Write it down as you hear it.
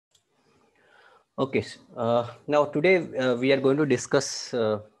Okay. Now today we are going to discuss.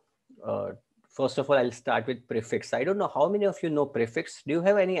 First of all, I'll start with prefix. I don't know how many of you know prefix. Do you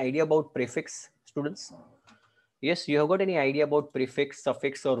have any idea about prefix, students? Yes, you have got any idea about prefix,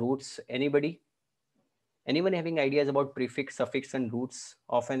 suffix, or roots? Anybody? Anyone having ideas about prefix, suffix, and roots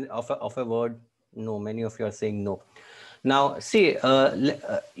of a word? No, many of you are saying no. Now, see,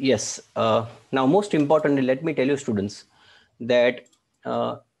 yes. Now, most importantly, let me tell you, students, that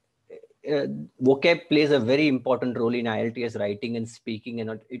uh, vocab plays a very important role in IELTS writing and speaking,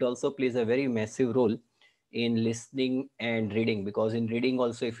 and it also plays a very massive role in listening and reading. Because in reading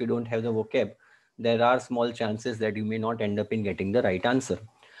also, if you don't have the vocab, there are small chances that you may not end up in getting the right answer.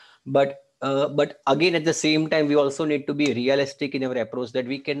 But again, at the same time, we also need to be realistic in our approach, that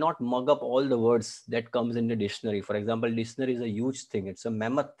we cannot mug up all the words that comes in the dictionary. For example, dictionary is a huge thing, it's a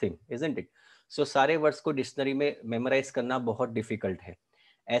mammoth thing, isn't it? So सारे words को dictionary में memorise करना बहुत difficult है.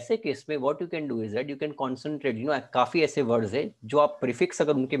 ऐसे case में what you can do is that you can concentrate. काफी ऐसे वर्ड्स है जो आप प्रीफिक्स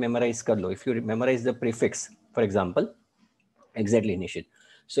अगर उनके मेमोराइज कर लो. If you memorise the prefix, for example, exactly Nishit.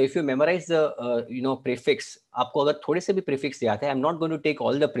 So if you memorize the prefix, आपको अगर थोड़े से भी prefix याद है, I'm not going to take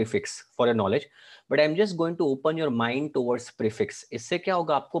all the prefix for your knowledge, but I'm just going to open your mind towards prefix. इससे क्या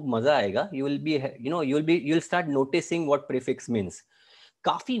होगा, आपको मजा आएगा. You will be, you'll start noticing what prefix means.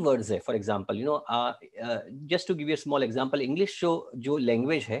 काफी words है. For example, just to give you small example, English जो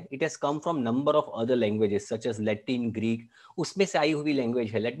language है, it has come from number of other languages such as Latin, Greek, उसमें से आई हुई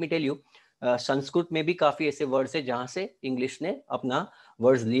language है. Let me tell you, Sanskrit में भी काफी ऐसे वर्ड्स है जहां से इंग्लिश ने अपना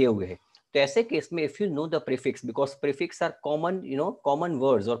वर्ड्स लिए हुए हैं. तो ऐसे केस में if you know the prefix, because prefix are common, common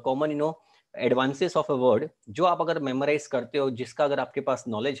words और common advances of a word, जो आप अगर मेमोराइज करते हो, जिसका अगर आपके पास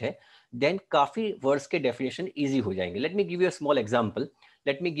नॉलेज है, देन काफी वर्ड्स के डेफिनेशन इजी हो जाएंगे. Let me give you a small example.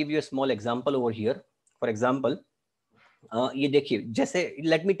 Let me give you a small example over here. For example, ये देखिए, जैसे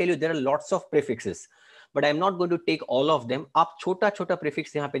let me tell you, there are lots of prefixes, but I am not going to take all of them. आप छोटा छोटा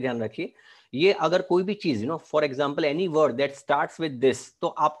prefix यहाँ पे ध्यान रखिए. ये अगर कोई भी चीज, for example any word that starts with this, तो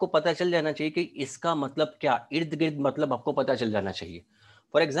आपको पता चल जाना चाहिए कि इसका मतलब क्या, इर्द गिर्द मतलब आपको पता चल जाना चाहिए.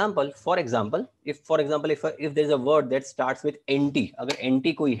 For example if there is a word that starts with anti, अगर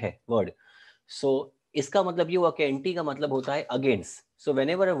एंटी कोई है वर्ड, सो इसका मतलब ये हुआ कि एंटी का मतलब होता है against. So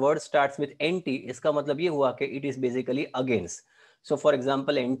whenever a word starts with anti, इसका मतलब ये हुआ कि it is basically against. So for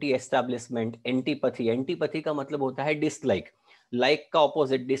example, anti establishment, antipathy. Antipathy का मतलब होता है डिसलाइक, लाइक का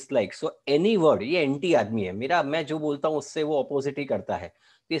opposite dislike. So any word, ये एंटी आदमी है मेरा, मैं जो बोलता हूँ उससे वो ऑपोजिट ही करता है,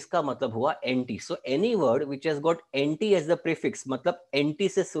 तो इसका मतलब हुआ anti. So any word which has got anti as the prefix, मतलब एंटी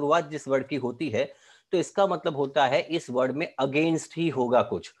से शुरुआत जिस वर्ड की होती है, तो इसका मतलब होता है इस वर्ड में अगेंस्ट ही होगा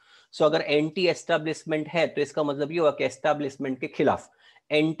कुछ. सो अगर एंटी एस्टैब्लिशमेंट है, तो इसका मतलब ये हुआ कि एस्टैब्लिशमेंट के खिलाफ.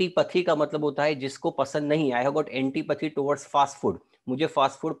 एंटीपैथी का मतलब होता है जिसको पसंद नहीं. I have got antipathy towards fast food, मुझे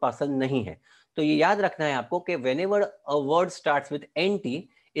फास्ट फूड पसंद नहीं है. तो ये याद रखना है आपको कि whenever a word starts with anti,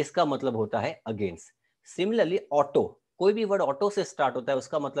 इसका मतलब होता है अगेंस्ट. सिमिलरली ऑटो, कोई भी वर्ड ऑटो से स्टार्ट होता है,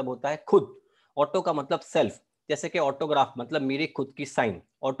 उसका मतलब होता है खुद. ऑटो का मतलब सेल्फ. जैसे कि ऑटोग्राफ मतलब मेरी खुद की साइन.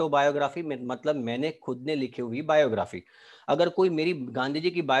 ऑटोबायोग्राफी मतलब मैंने खुद ने लिखी हुई बायोग्राफी. अगर कोई मेरी गांधी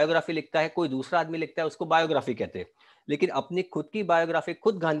जी की बायोग्राफी लिखता है, कोई दूसरा आदमी लिखता है, उसको बायोग्राफी कहते हैं. लेकिन अपनी खुद की बायोग्राफी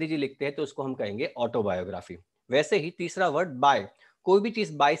खुद गांधी जी लिखते हैं, तो उसको हम कहेंगे ऑटोबायोग्राफी. वैसे ही तीसरा वर्ड बाय, कोई भी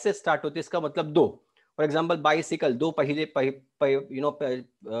चीज बाय से स्टार्ट होती है, इसका मतलब दो. फॉर एग्जाम्पल, बाइसिकल, दो पहिए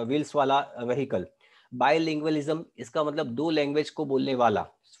व्हील्स वाला व्हीकल. बायलिंगुअलिज्म, इसका मतलब दो लैंग्वेज को बोलने वाला.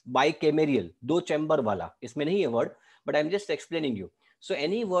 बाइकेमेरियल, दो चैम्बर वाला, इसमें नहीं है word, but I am just explaining you. So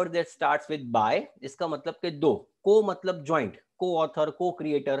any word that starts with by, इसका मतलब कि दो. को मतलब ज्वाइंट, को ऑथर, को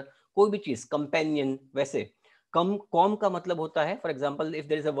क्रिएटर, कोई भी चीज, कंपेनियन. वैसे कॉम का मतलब होता है, for example, if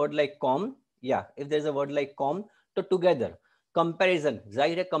there is a word like com, या if there is a word like com, तो टुगेदर. कंपैरिजन,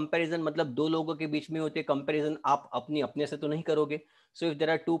 जाहिर है कंपैरिजन मतलब दो लोगों के बीच में होते हैं. कंपैरिजन आप अपने से तो नहीं करोगे. So if there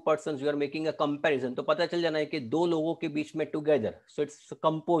are to persons, you are making a comparison, तो पता चल जाना है कि दो लोगों के बीच में टुगेदर. So its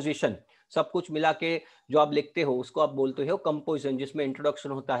composition. सब कुछ मिला के जो आप लिखते हो, उसको आप बोलते हो कंपोजिशन, जिसमें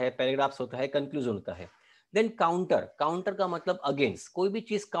इंट्रोडक्शन होता है, पैराग्राफ्स होता है, कंक्लूजन होता है. देन काउंटर, काउंटर का मतलब अगेंस्ट. कोई भी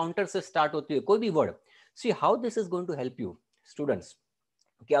चीज काउंटर से स्टार्ट होती है, कोई भी word. See how this is going to help you students,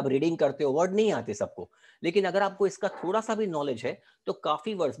 कि आप रीडिंग करते हो, वर्ड नहीं आते सबको, लेकिन अगर आपको इसका थोड़ा सा भी नॉलेज है, तो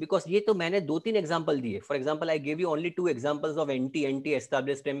काफी वर्ड्स, बिकॉज ये तो मैंने दो तीन एग्जांपल दिए. For example, I give you only to examples of anti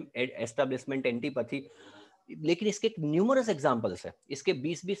establishment, antipathy. लेकिन इसके न्यूमरस एग्जांपल्स है, इसके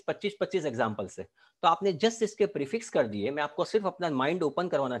 20 25 एग्जांपल्स है. तो आपने जस्ट इसके प्रीफिक्स कर दिए. मैं आपको सिर्फ अपना माइंड ओपन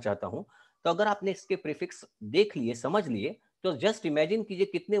करवाना चाहता हूं. तो अगर आपने इसके प्रीफिक्स देख लिए, समझ लिए, तो जस्ट इमेजिन कीजिए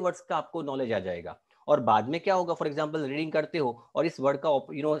कितने वर्ड्स का आपको नॉलेज आ जाएगा. और बाद में क्या होगा, फॉर एग्जांपल रीडिंग करते हो और इस वर्ड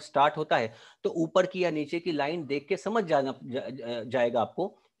का स्टार्ट होता है, तो ऊपर की या नीचे की लाइन देख के समझ जाएगा आपको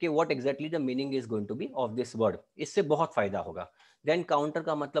कि what exactly the meaning is going to be of this word, इससे बहुत फायदा होगा। देन काउंटर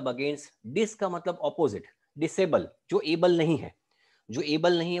का मतलब अगेंस्ट, डिस का मतलब ऑपोजिट, डिसेबल, जो एबल नहीं है, जो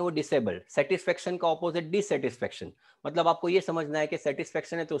एबल नहीं है वो डिसेबल। सेटिस्फेक्शन का ऑपोजिट डिससेटिस्फेक्शन, मतलब आपको ये समझना है कि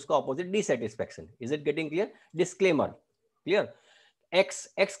सेटिस्फेक्शन है तो उसका opposite dissatisfaction. Is it getting clear? Disclaimer, clear.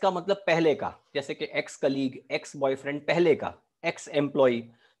 X, x का मतलब पहले का, जैसे कि एक्स कलीग, एक्स बॉयफ्रेंड, पहले का। एक्स एम्प्लॉय,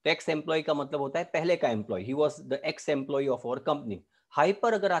 तो एक्स एम्प्लॉय का मतलब होता है पहले का employ, he was the x employ of our company.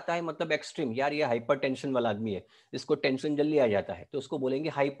 Hyper अगर आता है मतलब एक्सट्रीम, यार ये हाइपर टेंशन वाला आदमी है, इसको टेंशन जल्दी आ जाता है, तो उसको बोलेंगे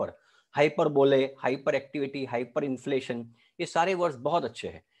हाइपर। हाइपर बोले, हाइपर एक्टिविटी, हाइपर इन्फ्लेशन, ये सारे वर्ड्स बहुत अच्छे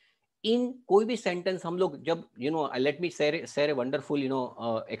हैं। इन कोई भी सेंटेंस हम लोग जब let me share wonderful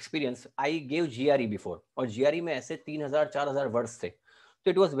experience, I gave GRE before, और जीआरई में ऐसे 3000 4000 वर्ड्स थे,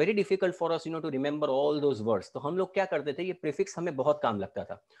 तो it was very difficult for us to remember all those words. तो हम लोग क्या करते थे, ये प्रीफिक्स हमें बहुत काम लगता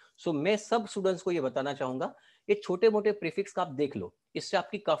था। सो मैं सब स्टूडेंट्स को ये बताना चाहूंगा, ये छोटे मोटे प्रीफिक्स का आप देख लो, इससे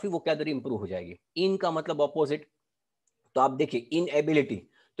आपकी काफी वोकैबुलरी इंप्रूव हो जाएगी। इन का मतलब ऑपोजिट, तो आप देखिए इन एबिलिटी,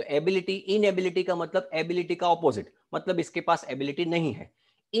 तो एबिलिटी, इन एबिलिटी का मतलब एबिलिटी का ऑपोजिट, मतलब इसके पास एबिलिटी नहीं है।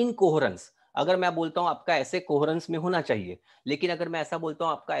 इन कोहरेंस, अगर मैं बोलता हूं आपका ऐसे कोहरेंस में होना चाहिए, लेकिन अगर मैं ऐसा बोलता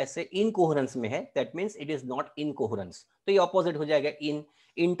हूं आपका ऐसे इन कोहरेंस में है, that means it is not in coherence, तो ये ऑपोजिट हो जाएगा इन।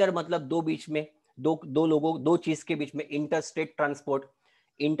 इंटर मतलब दो बीच में, दो लोगों, दो चीज के बीच में, इंटर स्टेट ट्रांसपोर्ट।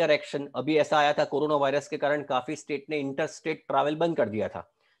 इंटरएक्शन, अभी ऐसा आया था कोरोना वायरस के कारण काफी स्टेट ने इंटर स्टेट ट्रैवल बंद कर दिया था,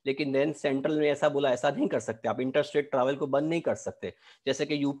 लेकिन देन सेंट्रल ने ऐसा बोला ऐसा नहीं कर सकते, आप इंटर स्टेट ट्रैवल को बंद नहीं कर सकते। जैसे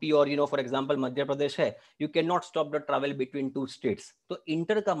कि यूपी और फॉर एग्जांपल मध्य प्रदेश है, you can not stop the travel between two states. तो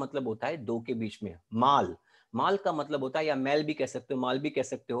इंटर का मतलब होता है दो के बीच में। माल, माल का मतलब होता है, या मेल भी कह सकते हो, माल भी कह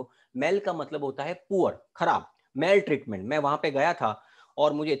सकते हो, मेल का मतलब होता है पुअर, खराब। मेल ट्रीटमेंट, मैं वहां पे गया था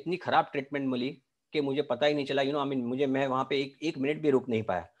और मुझे इतनी खराब ट्रीटमेंट मिली कि मुझे पता ही नहीं चला, आई मीन मुझे, मैं वहां पे एक मिनट भी रुक नहीं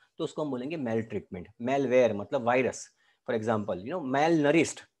पाया, तो उसको हम बोलेंगे मेल ट्रीटमेंट। मेलवेयर मतलब virus, for example mail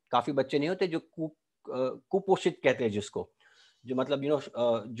nourished, काफी बच्चे नहीं होते जो कुपोषित कहते हैं जिसको, जो मतलब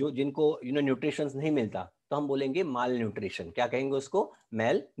जो जिनको न्यूट्रिशन नहीं मिलता, तो हम बोलेंगे माल न्यूट्रिशन। क्या कहेंगे उसको?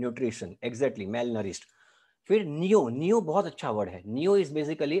 Mail nutrition, exactly, mail nourished. फिर नियो, नियो बहुत अच्छा वर्ड है। Neo is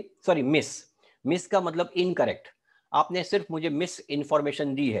basically, sorry, miss, miss का मतलब इनकरेक्ट। आपने सिर्फ मुझे मिस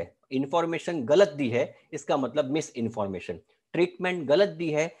इंफॉर्मेशन दी है, इंफॉर्मेशन गलत दी है, इसका मतलब मिस इंफॉर्मेशन। ट्रीटमेंट गलत दी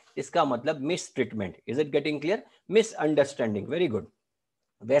है, इसका मतलब miss treatment. Is it getting clear? Miss understanding, very good.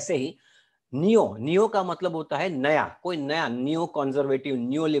 वैसे ही नियो, नियो का मतलब होता है नया, कोई नया, नियो कंजर्वेटिव,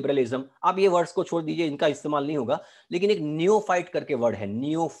 नियो लिबरलिज्म। आप ये वर्ड्स को छोड़ दीजिए, इनका इस्तेमाल नहीं होगा, लेकिन एक नियोफाइट करके वर्ड है,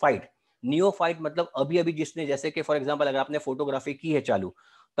 नियोफाइट। नियोफाइट मतलब अभी अभी जिसने, जैसे कि फॉर एग्जांपल अगर आपने फोटोग्राफी की है चालू,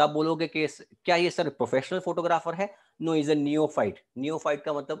 तो आप बोलोगे कि क्या ये सर प्रोफेशनल फोटोग्राफर है? No, is a neophyte. Neophyte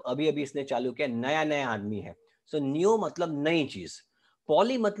का मतलब अभी अभी इसने चालू किया, नया नया आदमी है। सो नियो मतलब नई चीज।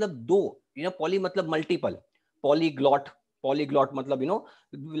 पॉली मतलब दो, पॉली मतलब मल्टीपल। पॉलीग्लॉट, पॉलीग्लॉट मतलब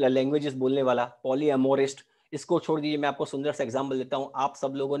लैंग्वेजेस बोलने वाला। पॉली एमोरिस्ट, इसको छोड़ दीजिए, मैं आपको सुंदर सा एग्जांपल देता हूँ। आप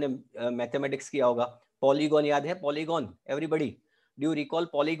सब लोगों ने मैथमेटिक्स किया होगा, पॉलीगॉन याद है? Polygon, everybody, do you recall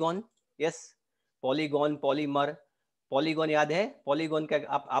polygon? Yes, polygon, polymer, polygon याद है? पॉलीगॉन का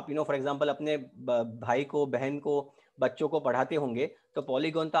आप फॉर एग्जांपल अपने भाई को, बहन को, बच्चों को पढ़ाते होंगे, तो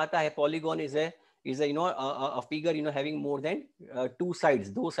पॉलीगॉन तो आता है। Polygon is a figure having more than two sides,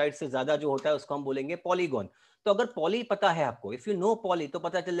 दो साइड से ज्यादा जो होता है उसको हम बोलेंगे पॉलीगॉन। तो अगर पॉली पता है आपको, इफ यू नो पॉली, तो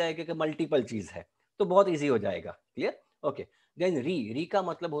पता चल जाएगा कि मल्टीपल चीज है, तो बहुत इजी हो जाएगा। क्लियर? ओके। देन री, री का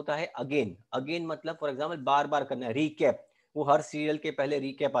मतलब होता है अगेन। अगेन मतलब फॉर एग्जांपल बार बार करना है। रीकैप, वो हर सीरियल के पहले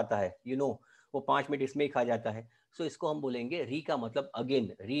रीकैप आता है, वो 5 मिनट इसमें ही खा जाता है। सो इसको हम बोलेंगे री का मतलब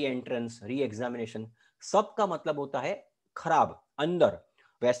अगेन, री एंट्रेंस, री एग्जामिनेशन। सब का मतलब होता है खराब, अंदर,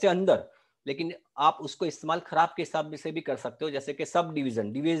 वैसे अंदर, लेकिन आप उसको इस्तेमाल खराब के हिसाब से भी कर सकते हो, जैसे कि सब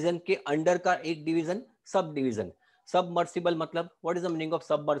डिवीजन, डिवीजन के अंडर का एक डिवीजन, सब डिवीजन। सबमर्सिबल मतलब, what is the meaning of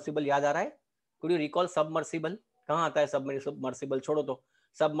submersible? याद आ रहा है? Could you recall submersible? कहाँ आता है सबमर्सिबल? छोड़ो तो,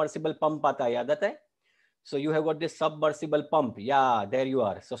 सबमर्सिबल पंप आता है, याद आता है? So you have got this submersible pump. Yeah, there you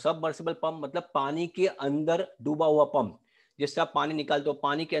are. So submersible pump मतलब पानी के अंदर डूबा हुआ पंप, जिससे आप पानी निकालते हो,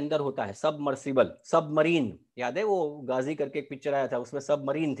 पानी के अंदर होता है। सबमर्सिबल, सबमरीन, याद है वो गाजी करके एक पिक्चर आया था, उसमें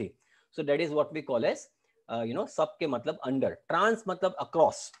सबमरीन थी। So that is what we call as सब के मतलब अंडर। ट्रांस मतलब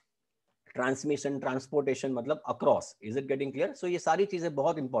अक्रॉस, ट्रांसमिशन, ट्रांसपोर्टेशन मतलब across. Is it getting clear? सो ये सारी चीजें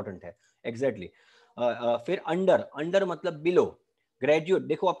बहुत इंपॉर्टेंट है, एग्जैक्टली। फिर अंडर, अंडर मतलब बिलो। ग्रेजुएट,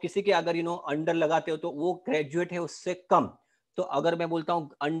 देखो आप किसी के अगर अंडर लगाते हो तो वो ग्रेजुएट है उससे कम। तो अगर मैं बोलता हूँ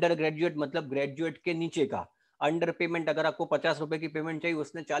अंडर ग्रेजुएट मतलब ग्रेजुएट के नीचे का। अंडर पेमेंट, अगर आपको 50 रुपए की पेमेंट चाहिए,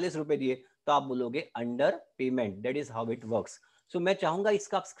 उसने 40 रुपए दिए, तो आप बोलोगे under payment. That is how it works. सो मैं चाहूंगा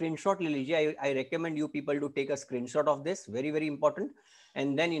इसका आप स्क्रीनशॉट ले लीजिए। I recommend you people to take a screenshot of this, very very important.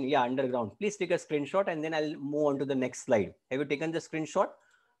 And then yeah, underground, please take a screenshot and then I'll move on to the next slide. Have you taken the screenshot?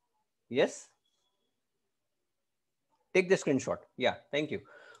 Yes, take the screenshot. Yeah, thank you.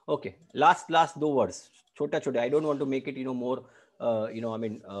 Okay, last दो words, छोटा छोटा. I don't want to make it more I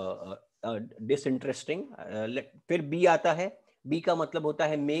mean disinteresting. फिर B आता है. B का मतलब होता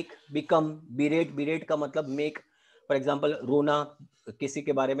है make, become, berate. Berate का मतलब make. फॉर एग्जाम्पल रोना, किसी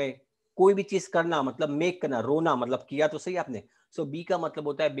के बारे में कोई भी चीज करना मतलब मेक करना, रोना मतलब किया तो सही आपने. सो बी का मतलब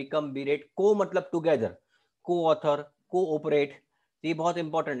होता है बिकम, बिरेट. को मतलब टुगेदर, को ऑथर, को ऑपरेट. ये बहुत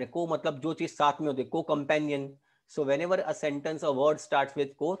इंपॉर्टेंट है. को मतलब जो चीज साथ में होती है, को companion. So when ever a sentence a word start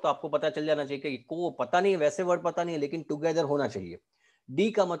with को, तो आपको पता चल जाना चाहिए कि को पता नहीं है, वैसे वर्ड पता नहीं है, लेकिन टुगेदर होना चाहिए. डी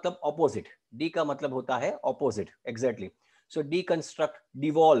का मतलब ऑपोजिट. डी का मतलब होता है ऑपोजिट, एग्जैक्टली. सो डी कंस्ट्रक्ट,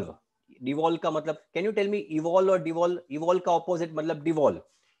 डिवॉल्व. डिवॉल्व का मतलब, can you tell me evolve और डिवॉल्व? इवॉल्व का ऑपोजिट मतलब डिवॉल्व,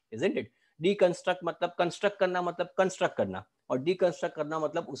 इजंट इट? डीकंस्ट्रक्ट मतलब कंस्ट्रक्ट करना, मतलब कंस्ट्रक्ट करना. और डीकंस्ट्रक्ट करना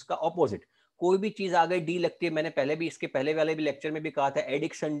मतलब उसका ऑपोजिट. कोई भी चीज आ गई डी लगती है. मैंने पहले भी इसके पहले वाले भी लेक्चर में भी कहा था,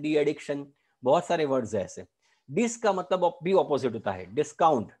 एडिक्शन, डी एडिक्शन, बहुत सारे वर्ड्स है ऐसे. डिस का मतलब भी ऑपोजिट होता है,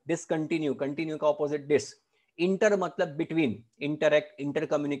 डिस्काउंट, डिसकंटिन्यू. कंटिन्यू का ऑपोजिट डिस. इंटर मतलब between, interact, inter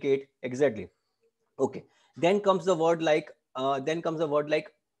communicate, exactly. Okay, then comes the word like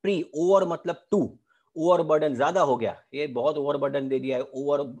pre. Over मतलब टू. ओवर बर्डन, ज्यादा हो गया, ये बहुत ओवर बर्डन दे दिया है,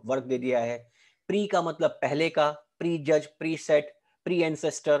 ओवर वर्क दे दिया है. प्री का मतलब पहले का. प्री जज, प्री सेट, प्री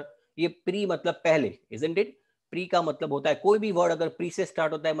एंसेस्टर. ये प्री मतलब पहले, इजंट इट? प्री का मतलब होता है, कोई भी वर्ड अगर प्री से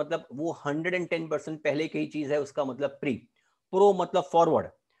स्टार्ट होता है मतलब वो 110% पहले की ही चीज है, उसका मतलब प्री. प्रो मतलब फॉरवर्ड,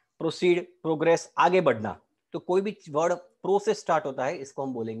 प्रोसीड, प्रोग्रेस, आगे बढ़ना. तो कोई भी वर्ड प्रो से स्टार्ट होता है, इसको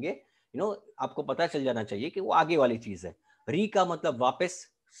हम बोलेंगे आपको पता चल जाना चाहिए कि वो आगे वाली चीज है. री का मतलब वापस.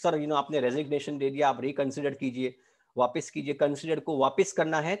 सर आपने रेजिग्नेशन दे दिया, आप रिकंसिडर कीजिए, वापस कीजिए. कंसिडर को वापस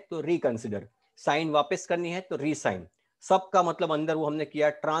करना है तो रिकंसिडर. साइन वापस करनी है तो रीसाइन. सब का मतलब अंदर वो हमने किया.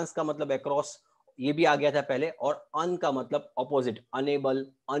 ट्रांस का मतलब अक्रॉस, ये भी आ गया था पहले. और अन का मतलब ऑपोजिट, अनेबल,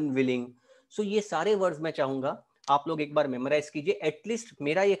 अनविलिंग. सो ये सारे वर्ड्स मैं चाहूंगा आप लोग एक बार मेमोराइज कीजिए. एटलीस्ट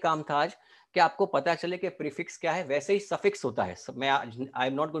मेरा ये काम था आज कि आपको पता चले कि प्रीफिक्स क्या है. वैसे ही सफिक्स होता है. मैं I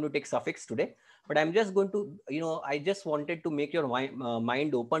am not going to take suffix today, but I'm just going to, I just wanted to make your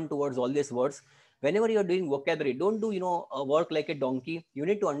mind open towards all these words. Whenever you're doing vocabulary, don't do work like a donkey. You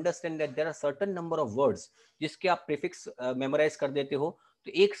need to understand that there are certain number of words जिसके आप prefix memorize कर देते हो,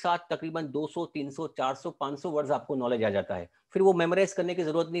 तो एक साथ तकरीबन 200, 300, 400, 500 words आपको नॉलेज आ जाता है. फिर वो मेमोराइज करने की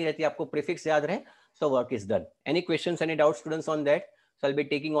जरूरत नहीं रहती, आपको प्रीफिक्स याद रहे तो work is done. Any questions, any doubt students on that? So I will be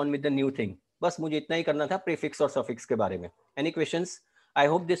taking on with the new thing. बस मुझे इतना ही करना था प्रीफिक्स और सफिक्स के बारे में. Any questions? I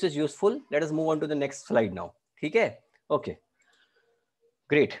hope this is useful. Let us move on to the next slide now. ठीक है? Okay.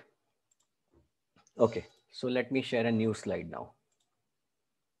 Great. Okay. So let me share a new slide now.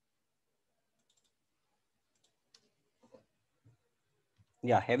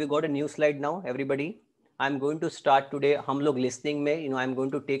 Yeah. Have you got a new slide now, everybody? I'm going to start today. हम लोग listening में, I'm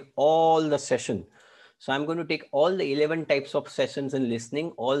going to take all the session. So I'm going to take all the 11 types of sessions in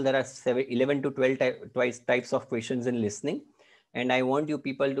listening. All there are 11 to 12 types of questions in listening. And I want you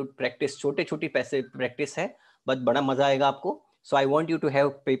people to practice. छोटे छोटी पैसे practice है, but बड़ा मजा आएगा आपको. So I want you to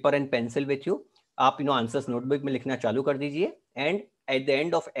have paper and pencil with you. आप answers notebook में लिखना चालू कर दीजिए. And at the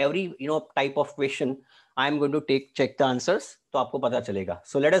end of every type of question, I am going to check the answers. तो आपको पता चलेगा.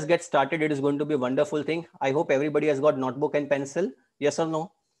 So let us get started. It is going to be a wonderful thing. I hope everybody has got notebook and pencil. Yes or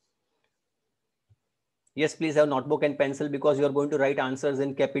no? Yes, please have notebook and pencil because you are going to write answers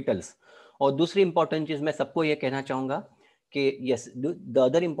in capitals. और दूसरी important चीज मैं सबको ये कहना चाहूंगा कि yes, the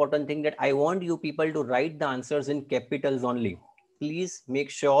other important thing that I want you people to write the answers in capitals only. Please make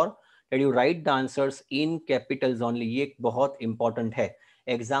sure that you write the answers in capitals only. ये बहुत important है.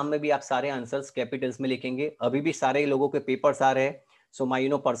 एग्जाम में भी आप सारे आंसर्स कैपिटल्स में लिखेंगे. अभी भी सारे लोगों के पेपर्स आ रहे हैं. सो माई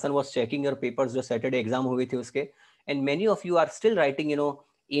person was checking your papers जो सैटरडे एग्जाम हुई थी उसके. And many of you are still writing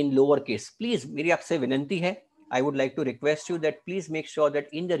in lower case. Please, मेरी आपसे विनंती है, I would like to request you that please make sure that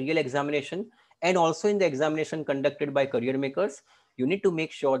in the real examination and also in the examination conducted by career makers, you need to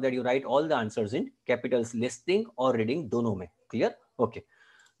make sure that you write all the answers in capitals, listening or reading दोनों में. Clear? Okay.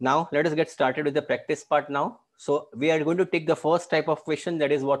 Now let us get started with the practice part now. So we are going to take the first type of question,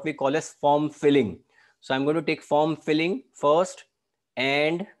 that is what we call as form filling. So I'm going to take form filling first,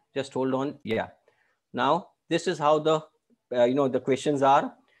 and just hold on. Yeah. Now this is how the the questions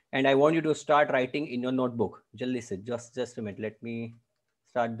are. And I want you to start writing in your notebook. Jaldi se, just a minute. Let me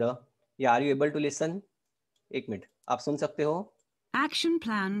start the. Yeah, are you able to listen? एक minute, आप सुन सकते हो? Action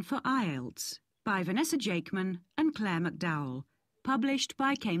Plan for IELTS by Vanessa Jakeman and Claire McDowell, published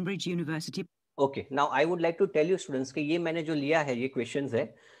by Cambridge University. Okay, now I would like to tell you students कि ये मैंने जो लिया है ये questions है,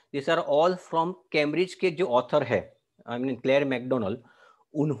 these are all from Cambridge के जो author है, I mean Claire McDonald,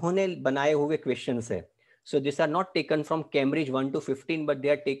 उन्होंने बनाए हुए questions है. So these are not taken from Cambridge 1 to 15, but they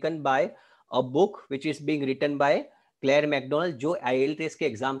are taken by a book which is being written by Claire McDonald, जो IELTS के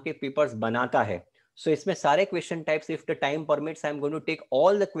exam के पेपर्स बनाता है. So इसमें सारे question types, if the time permits, I am going to take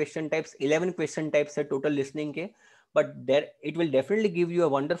all the question types, 11 question types है total listening के, but there it will definitely give you a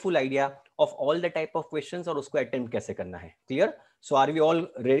wonderful idea of all the type of questions और उसको attempt कैसे करना है. Clear? So are we all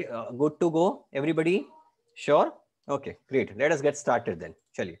ready, good to go? Everybody? Sure? Okay, great. Let us get started then.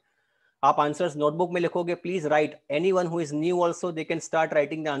 चलिए, आप answers notebook में लिखोगे. Please right. Anyone who is new also they can start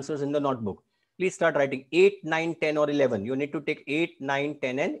writing the answers in the notebook. Please start writing 8, 9, 10 or 11. You need to take 8, 9,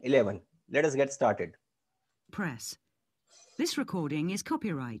 10 and 11. Let us get started. Press. This recording is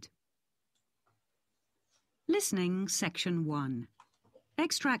copyright. Listening Section 1.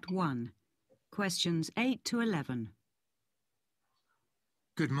 Extract 1. Questions 8 to 11.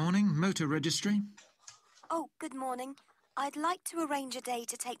 Good morning, Motor Registry. Oh, good morning. I'd like to arrange a day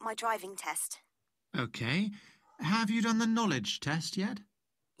to take my driving test. Okay. Have you done the knowledge test yet?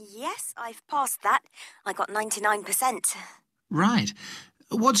 Yes, I've passed that. I got 99%. Right.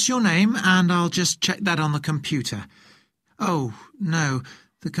 What's your name? And I'll just check that on the computer. Oh, no,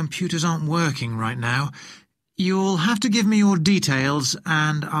 the computers aren't working right now. You'll have to give me your details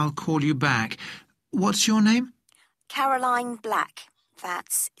and I'll call you back. What's your name? Caroline Black.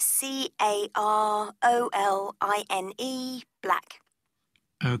 That's Caroline Black.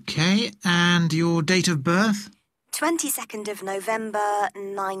 Okay, and your date of birth? 22nd of November,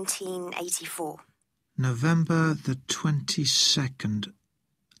 1984. November the 22nd.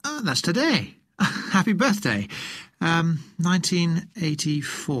 Oh, that's today. Happy birthday.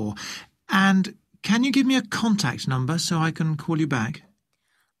 1984. And can you give me a contact number so I can call you back?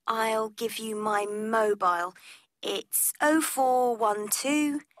 I'll give you my mobile. It's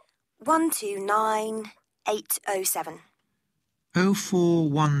 0412 129 807.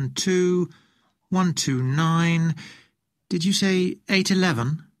 0412 129. Did you say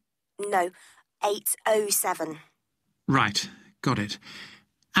 811? No, 807. Right, got it.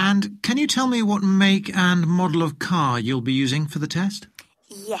 And can you tell me what make and model of car you'll be using for the test?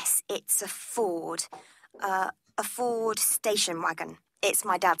 Yes, it's a Ford. A Ford station wagon. It's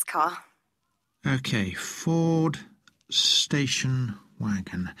my dad's car. Okay, Ford station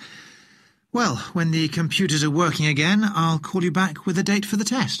wagon. Well, when the computers are working again, I'll call you back with a date for the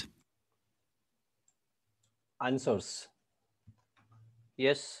test. Answers.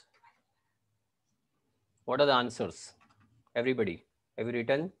 Yes. What are the answers? Everybody, have you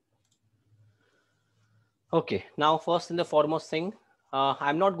written? Okay, now first and the foremost thing,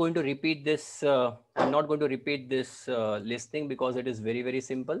 I'm not going to repeat this. Listening because it is very, very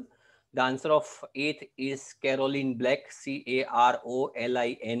simple. The answer of 8th is Caroline Black,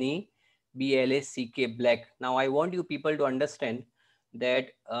 Caroline Black, Black. Now I want you people to understand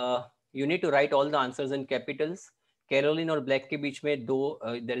that you need to write all the answers in capitals. Caroline or Black के बीच में दो,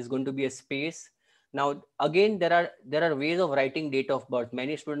 there is going to be a space. Now again, there are ways of writing date of birth.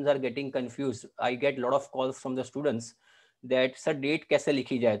 Many students are getting confused. I get a lot of calls from the students that sir date कैसे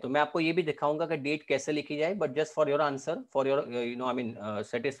लिखी जाए. तो मैं आपको ये भी दिखाऊंगा कि date कैसे लिखी जाए. But just for your answer, for your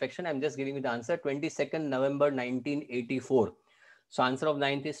satisfaction, I'm just giving you the answer. 22nd November 1984. So answer of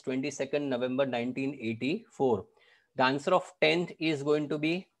 9th is 22nd November 1984. The answer of 10th is going to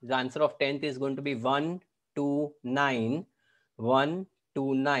be 129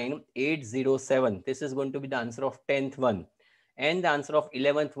 807. This is going to be the answer of 10th one. And the answer of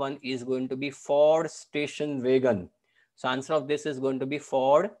 11th one is going to be Ford station wagon. So answer of this is going to be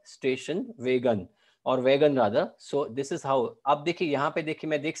Ford station wagon or wagon rather. So this is how. अब देखिए यहाँ पे देखिए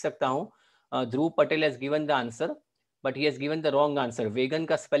मैं देख सकता हूँ Dhruv Patel has given the answer, but he has given the wrong answer. Wagon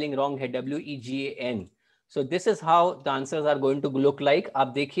का spelling wrong है, WEGAN. So this is how the answers are going to look like. आप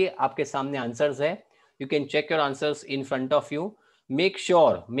देखिए आपके सामने answers है. You can check your answers in front of you. Make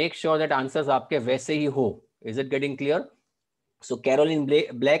sure that answers आपके वैसे ही हो. Is it getting clear? So Caroline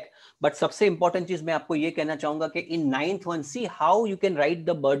Black. But सबसे important चीज मैं आपको ये कहना चाहूंगा कि in 9th one, see how you can write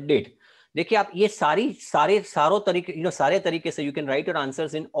the birth date. देखिए आप ये सारे तरीके से you can write your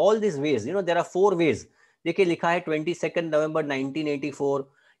answers in all these ways. There are 4 ways. देखिए लिखा है 22nd November 1984.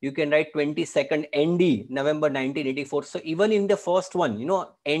 You can write 22nd ND November 1984. So even in the first one,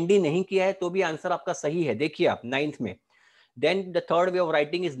 ND नहीं किया है तो भी आंसर आपका सही है. देखिए आप 9th में. Then the third way of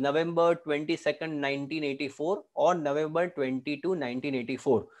writing is November 22nd, 1984 or November 22,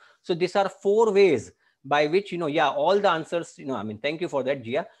 1984. So these are 4 ways by which, all the answers, thank you for that,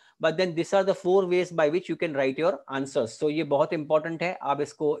 Jia. But then these are the 4 ways by which you can write your answers. So ये बहुत important है. आप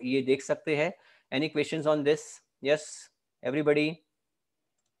इसको ये देख सकते हैं. Any questions on this? Yes, everybody.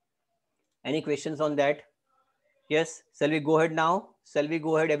 Any questions on that? Yes. Shall we go ahead now? Shall we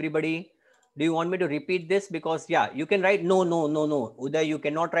go ahead, everybody? Do you want me to repeat this? Because yeah, you can write no. Uday, you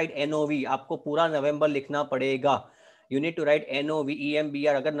cannot write NOV. आपको पूरा नवंबर लिखना पड़ेगा. You need to write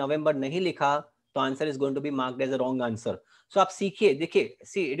NOVEMBR. अगर नवंबर नहीं लिखा तो answer is going to be marked as a wrong answer. So आप सीखिए, देखिए,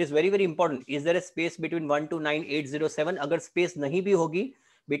 see, it is very very important. Is there a space between 129807? अगर space नहीं भी होगी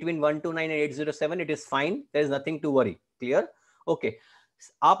between 129 and 807, it is fine. There is nothing to worry. Clear? Okay.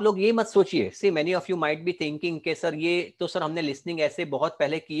 आप लोग ये मत सोचिए. See, many of you might be thinking कि सर ये तो सर हमने listening ऐसे बहुत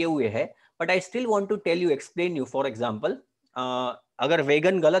पहले किए हुए हैं. But I still want to tell you, explain you. For example, अगर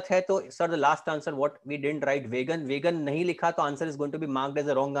vegan गलत है तो sir the last answer what we didn't write vegan नहीं लिखा तो answer is going to be marked as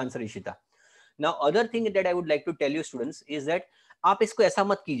a wrong answer, Ishita. Now other thing that I would like to tell you students is that आप इसको ऐसा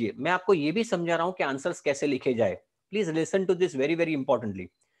मत कीजिए. मैं आपको ये भी समझा रहा हूँ कि आंसर्स कैसे लिखे जाए. Please listen to this very very importantly.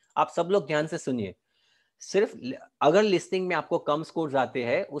 आप सब लोग ध्यान से सुनिए. सिर्फ अगर लिसनिंग में आपको कम स्कोर्स आते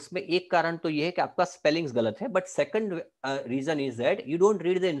हैं उसमें एक कारण तो ये है कि आपका स्पेलिंग्स गलत है. But second reason is that you don't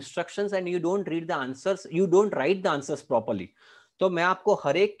read the instructions and you don't read the answers, you don't write the answers properly. तो मैं आपको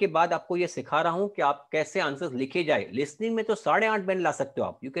हर एक के बाद आपको ये सिखा रहा हूं कि आप कैसे आंसर्स लिखे जाए. लिसनिंग में तो 8.5 बैंड ला सकते हो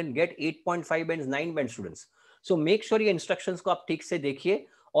आप. You can get 8.5 band, 9 band students. So make sure ये इंस्ट्रक्शंस को आप ठीक से देखिए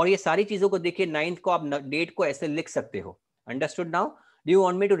और ये सारी चीजों को देखिए. 9th को आप डेट को ऐसे लिख सकते हो. Understood now? Do you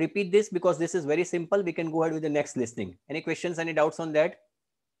want me to repeat this? Because this is very simple. We can go ahead with the next listening. Any questions, any doubts on that?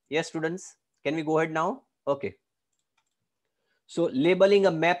 Yes, students. Can we go ahead now? Okay. So labeling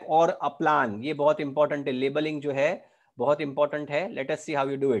a map or a plan. ये बहुत important है. Labeling जो है बहुत important है. Let us see how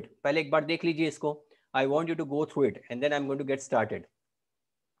you do it. पहले एक बार देख लीजिए इसको. I want you to go through it and then I'm going to get started.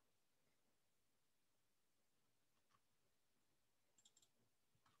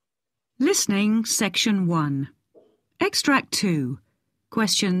 Listening, Section 1. Extract 2.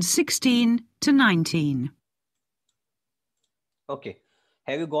 Questions 16 to 19. Okay.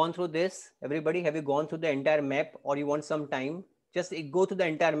 Have you gone through this? Everybody, have you gone through the entire map or you want some time? Just go through the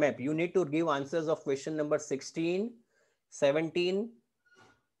entire map. You need to give answers of question number 16, 17,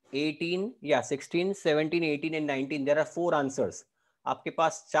 18. Yeah, 16, 17, 18 and 19. There are 4 answers. आपके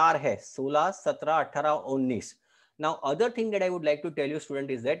पास 4 है. 16, 17, 18, 19. Now, other thing that I would like to tell you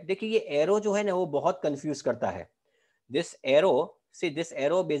student is that देखिए ये arrow जो है ना वो बहुत confuse करता है. This arrow, see this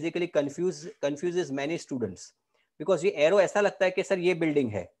arrow basically confuses many students because ये arrow ऐसा लगता है कि सर ये बिल्डिंग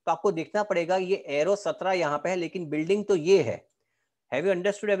है. तो आपको देखना पड़ेगा ये arrow 17 यहाँ पे है लेकिन बिल्डिंग तो ये है. Have you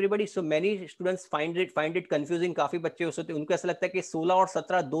understood everybody? So many students find it confusing. काफी बच्चे होते हैं उनको ऐसा लगता है कि 16 और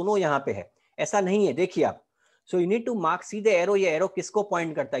 17 दोनों यहाँ पे है. ऐसा नहीं है. देखिए आप. So you need to mark, see the arrow. ये arrow किसको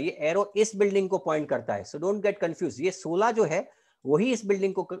point करता है? ये arrow इस बिल्डिंग को point करता है. So don't get confused. ये 16 जो है वही इस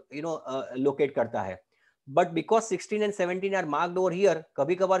बिल्डिंग को locate करता है. But because 16 and 17 are marked over here,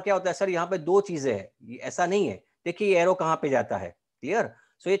 कभी कभार क्या होता है सर यहाँ पे 2 चीजें हैं. ऐसा नहीं है. देखिए ये एरो कहाँ पे जाता है. क्लियर?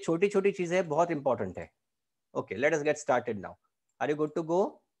 सो ये छोटी छोटी चीजें हैं, बहुत इंपॉर्टेंट है. Okay, let us get started now. Are you good to go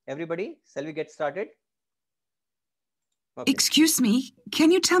everybody? Shall we get started? Excuse me,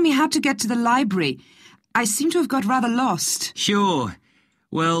 can you tell me how to get to the library? I seem to have got rather lost. Sure.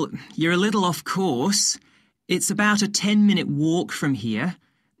 Well, you're a little off course. It's about a 10-minute walk from here.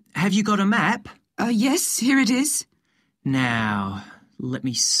 Have you got a map? Yes, here it is. Now, let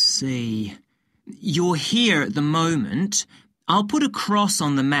me see. You're here at the moment. I'll put a cross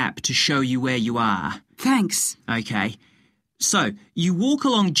on the map to show you where you are. Thanks. Okay. So, you walk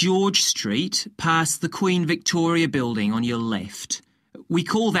along George Street past the Queen Victoria building on your left. We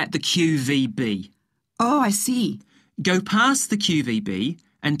call that the QVB. Oh, I see. Go past the QVB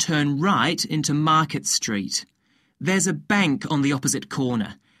and turn right into Market Street. There's a bank on the opposite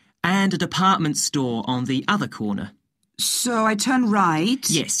corner and a department store on the other corner. So I turn right?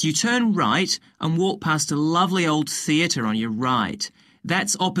 Yes, you turn right and walk past a lovely old theatre on your right.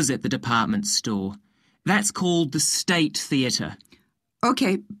 That's opposite the department store. That's called the State Theatre.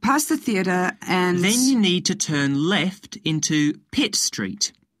 OK, past the theatre and... Then you need to turn left into Pitt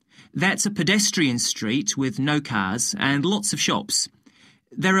Street. That's a pedestrian street with no cars and lots of shops.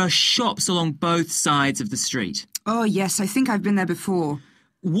 There are shops along both sides of the street. Oh, yes, I think I've been there before.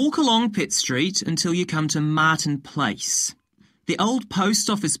 Walk along Pitt Street until you come to Martin Place. The old post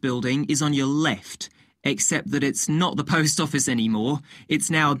office building is on your left, except that it's not the post office anymore.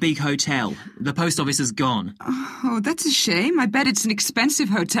 It's now a big hotel. The post office is gone. Oh, that's a shame. I bet it's an expensive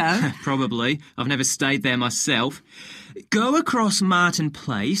hotel. Probably. I've never stayed there myself. Go across Martin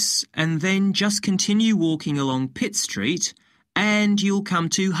Place and then just continue walking along Pitt Street and you'll come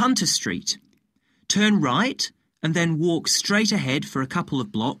to Hunter Street. Turn right and then walk straight ahead for a couple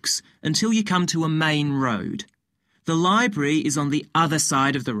of blocks until you come to a main road. The library is on the other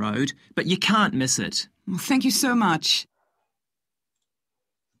side of the road, but you can't miss it. Well, thank you so much.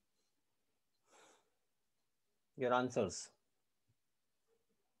 Your answers.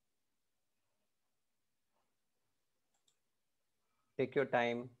 Take your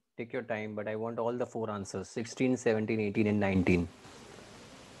time, but I want all the 4 answers, 16, 17, 18 and 19.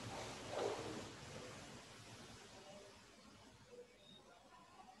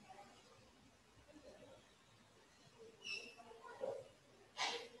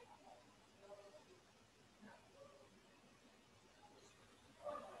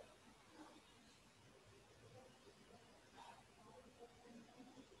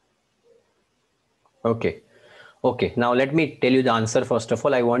 Okay. Okay, now let me tell you the answer. First of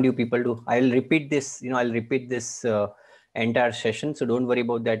all, I want you people to, I'll repeat this, I'll repeat this entire session. So don't worry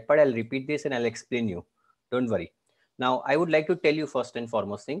about that, but I'll repeat this and I'll explain you. Don't worry. Now, I would like to tell you first and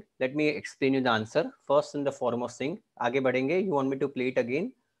foremost thing. Let me explain you the answer. First and the foremost thing, आगे बढ़ेंगे. You want me to play it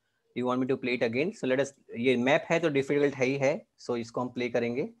again? You want me to play it again? So let us, ये map है तो difficult है ही है. So इसको हम play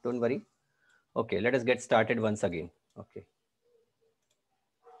करेंगे. Don't worry. Okay, let us get started once again. Okay.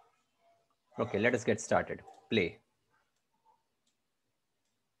 Okay, let us get started. Play.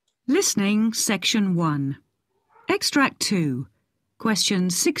 Listening, Section 1. Extract 2.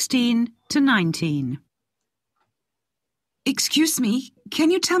 Questions 16 to 19. Excuse me,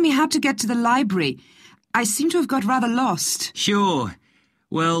 can you tell me how to get to the library? I seem to have got rather lost. Sure.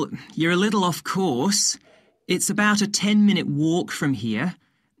 Well, you're a little off course. It's about a 10-minute walk from here.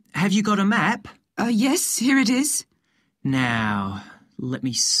 Have you got a map? Yes, here it is. Now, let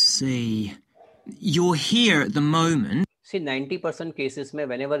me see. You're here at the moment. See, 90% cases,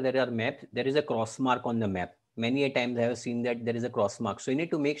 whenever there are maps, there is a cross mark on the map. Many a times I have seen that there is a cross mark. So you need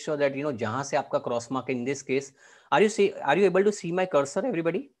to make sure that, jahan se aapka cross mark in this case, are you able to see my cursor,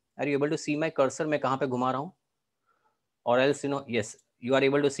 everybody? Are you able to see my cursor? मैं कहाँ पे घुमा रहा हूँ? Or else, yes, you are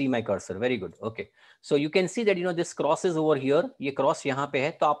able to see my cursor. Very good. Okay. So you can see that, this cross is over here. ये cross यहाँ पे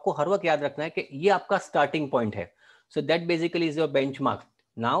है. तो आपको हर वक्त याद रखना है कि ये आपका starting point है. So that basically is your benchmark.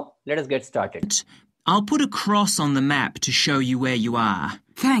 Now, let us get started. I'll put a cross on the map to show you where you are.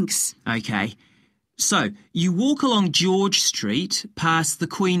 Thanks. Okay. So, you walk along George Street past the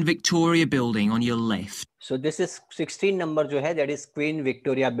Queen Victoria building on your left. So this is 16 number जो है, that is Queen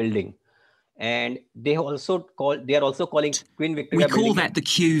Victoria building. And they are also calling Queen Victoria building. We call that the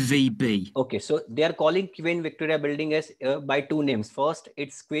QVB. Okay, so they are calling Queen Victoria building as by 2 names. First,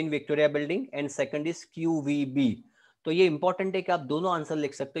 it's Queen Victoria building and second is QVB. तो ये important है कि आप दोनों answer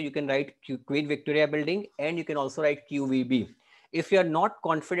लिख सकते हो. You can write Queen Victoria building and you can also write QVB. If you are not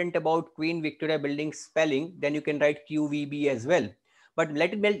confident about Queen Victoria building spelling, then you can write QVB as well. But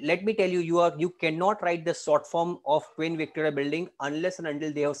let me tell you, you cannot write the short form of Queen Victoria building unless and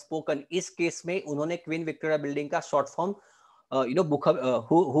until they have spoken. इस case में उन्होंने Queen Victoria building का short form,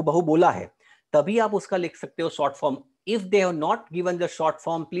 हूबहू बोला है. तभी आप उसका लिख सकते हो short form. If they have not given the short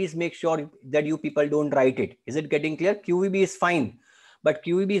form, please make sure that you people don't write it. Is it getting clear? QVB is fine, but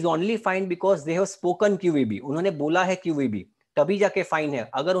QVB is only fine because they have spoken QVB. उन्होंने बोला है QVB, तभी जाके fine है.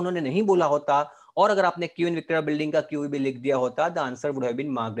 अगर उन्होंने नहीं बोला होता और अगर आपने Queen Victoria building का QVB लिख दिया होता, the answer would have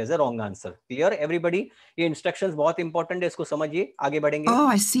been marked as a wrong answer. Clear, everybody? ये instructions बहुत important है, इसको समझिए. आगे बढ़ेंगे. Oh,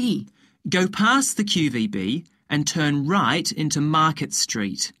 I see. Go past the QVB and turn right into Market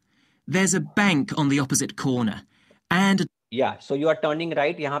Street. There's a bank on the opposite corner. And yeah, so you are turning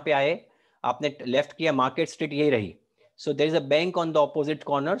right. यहाँ पे आए, आपने left किया, Market Street यही रही. So there is a bank on the opposite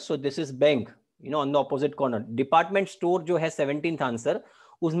corner. So this is bank, on the opposite corner. Department store जो है 17th answer,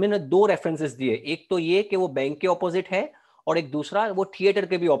 उसमें ना 2 references दिए. एक तो ये कि वो बैंक के opposite है और एक दूसरा वो थिएटर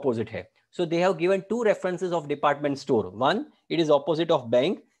के भी opposite है. So they have given 2 references of department store. One, it is opposite of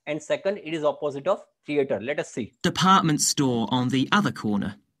bank, and second, it is opposite of theater. Let us see. Department store on the other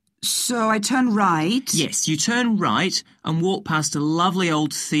corner. So I turn right? Yes, you turn right and walk past a lovely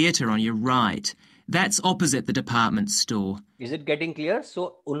old theatre on your right. That's opposite the department store. Is it getting clear? So,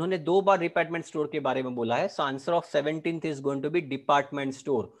 उन्होंने 2 बार department store के बारे में बोला है. So, answer of 17th is going to be department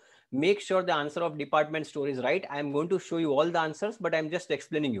store. Make sure the answer of department store is right. I am going to show you all the answers, but I am just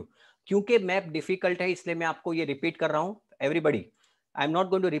explaining you. क्योंकि map difficult है, इसलिए मैं आपको ये repeat कर रहा हूँ. Everybody, I am not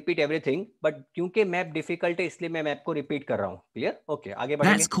going to repeat everything, but क्योंकि map difficult है, इसलिए मैं map को repeat कर रहा हूँ. Clear? Okay, आगे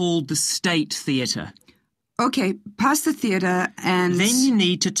बढ़ेंगे. That's called the State Theatre. Okay, past the theatre and... Then you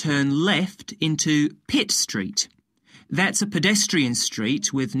need to turn left into Pitt Street. That's a pedestrian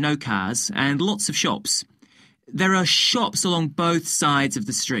street with no cars and lots of shops. There are shops along both sides of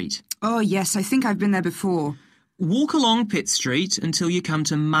the street. Oh, yes, I think I've been there before. Walk along Pitt Street until you come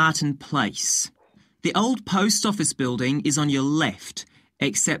to Martin Place. The old post office building is on your left,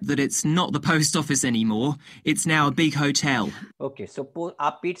 except that it's not the post office anymore. It's now a big hotel. Okay, so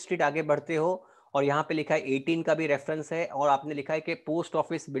आप Pitt Street आगे बढ़ते हो और यहाँ पे लिखा है 18 का भी रेफरेंस है और आपने लिखा है कि पोस्ट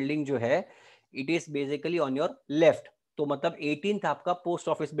ऑफिस बिल्डिंग जो है it is basically on your left. तो मतलब 18th आपका पोस्ट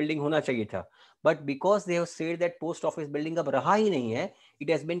ऑफिस बिल्डिंग होना चाहिए था, but because they have said that post office building अब रहा ही नहीं है, it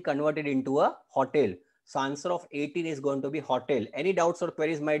has been converted into a hotel. So answer of 18 is going to be hotel. Any doubts or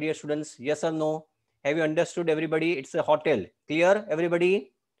queries, my dear students? Yes or no? Have you understood everybody? It's a hotel. Clear everybody?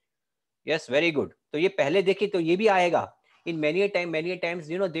 Yes, very good. तो ये पहले देखिए तो ये भी आएगा. In many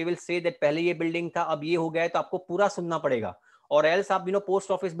times, you know, they will say that पहले ये बिल्डिंग था, अब ये हो गया है, तो आपको पूरा सुनना पड़ेगा. और else आप, you know,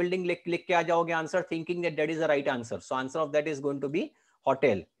 post office building लिख के आ जाओगे answer, thinking that that is the right answer. So answer of that is going to be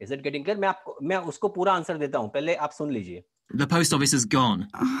hotel. Is it getting clear? मैं उसको पूरा आंसर देता हूँ, पहले आप सुन लीजिए. The post office has gone.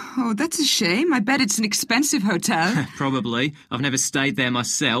 Oh, that's a shame. I bet it's an expensive hotel. Probably. I've never stayed there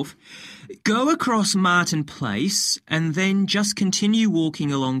myself. Go across Martin Place and then just continue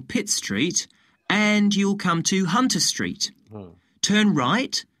walking along Pitt Street and you'll come to Hunter Street. Turn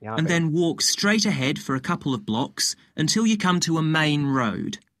right and then walk straight ahead for a couple of blocks until you come to a main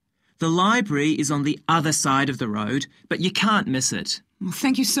road. The library is on the other side of the road, but you can't miss it. Well,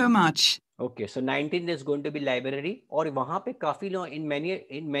 thank you so much. Okay, so 19th is going to be library. और वहाँ पे काफी लोग in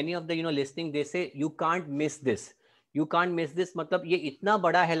many of the, you know, listening they say you can't miss this. You can't miss this मतलब ये इतना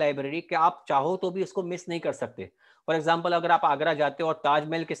बड़ा है लाइब्रेरी कि आप चाहो तो भी उसको मिस नहीं कर सकते. फॉर एग्जाम्पल अगर आप आगरा जाते हो और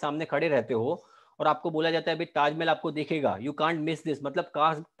ताजमहल के सामने खड़े रहते हो और आपको बोला जाता है अभी ताजमहल आपको दिखेगा, यू कांट मिस दिस, मतलब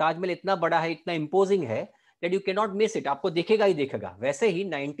ताजमहल इतना बड़ा है, इतना इम्पोजिंग है that you can not miss it, आपको दिखेगा ही दिखेगा. वैसे ही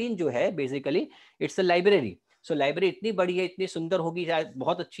 19 जो है basically it's a library. So library इतनी बड़ी है, इतनी सुंदर होगी,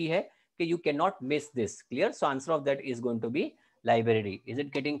 बहुत अच्छी है कि you cannot miss this. Clear? So answer of that is going to be library. Is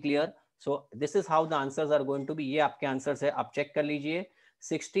it getting clear? So this is how the answers are going to be. ये आपके आंसर्स है, आप चेक कर लीजिए.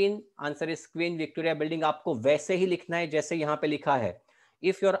 16 answer is queen Victoria building. आपको वैसे ही लिखना है जैसे यहाँ पे लिखा है.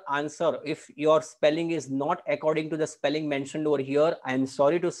 If your answer, if your spelling is not according to the spelling mentioned over here, I am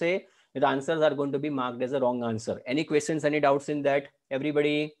sorry to say the answers are going to be marked as a wrong answer. Any questions, any doubts in that?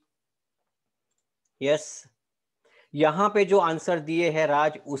 Everybody? Yes. यहां पे जो answer दिए हैं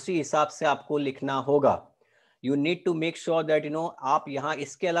राज, उसी हिसाब से आपको लिखना होगा. You need to make sure that you know आप यहाँ,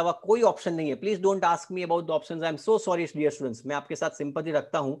 इसके अलावा कोई ऑप्शन नहीं है. Please don't ask me about the options. I am so sorry dear students. मैं आपके साथ सिंपैथी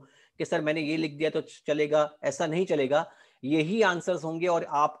रखता हूं कि सर मैंने ये लिख दिया तो चलेगा, ऐसा नहीं चलेगा. यही आंसर्स होंगे और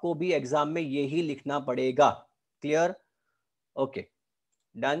आपको भी एग्जाम में यही लिखना पड़ेगा. Clear? Okay,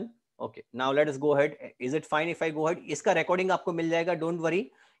 done. Okay, now let us go ahead. Is it fine if I go ahead? इसका रिकॉर्डिंग आपको मिल जाएगा, don't worry.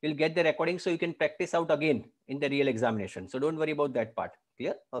 You'll get the recording so you can practice out again in the real examination. So don't worry about that part.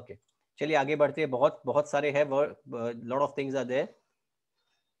 Clear? Okay. चलिए आगे बढ़ते हैं. बहुत सारे हैं. Lot of things are there.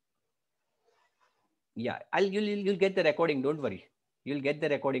 Yeah, you'll get the recording. Don't worry. You'll get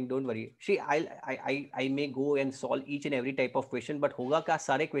the recording. Don't worry. See, I may go and solve each and every type of question, but होगा क्या,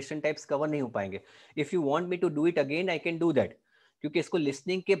 सारे question types cover नहीं हो पाएंगे. If you want me to do it again, I can do that. क्योंकि इसको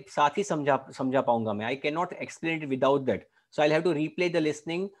listening के साथ ही समझा पाऊंगा मैं. I cannot explain it without that. So I'll have to replay the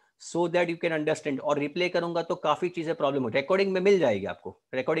listening so that you can understand. और replay करूंगा तो काफी चीजें प्रॉब्लम हो. रिकॉर्डिंग में मिल जाएगी आपको.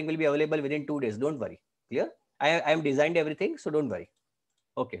 Recording will be available within 2 days. Don't worry. Clear? I am designed everything, so don't worry.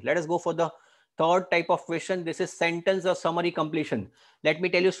 Okay, let us go for the third type of question. This is sentence or summary completion. Let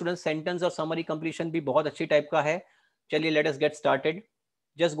me tell you students, sentence और summary completion भी बहुत अच्छी type का है. चलिए let us get started.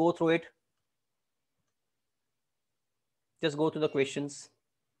 Just go through it. Just go to the questions.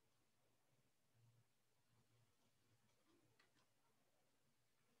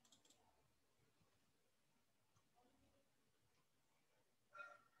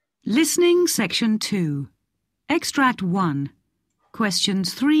 Listening Section 2. Extract 1.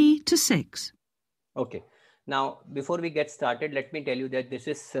 Questions 3 to 6. Okay. Now, before we get started, let me tell you that this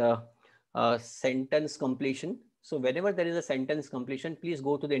is sentence completion. So whenever there is a sentence completion, please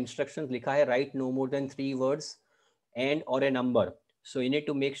go to the instructions. Likha hai, write no more than 3 words and or a number. So you need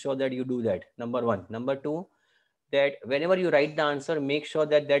to make sure that you do that. Number 1. Number 2, that whenever you write the answer, make sure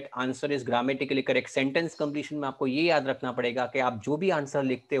that that answer is grammatically correct. Sentence completion में आपको ये याद रखना पड़ेगा कि आप जो भी आंसर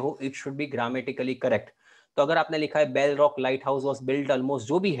लिखते हो, it should be grammatically correct. तो अगर आपने लिखा है bell rock light house was built almost,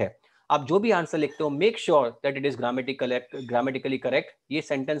 जो भी है, आप जो भी आंसर लिखते हो, make sure that it is grammatically correct. ये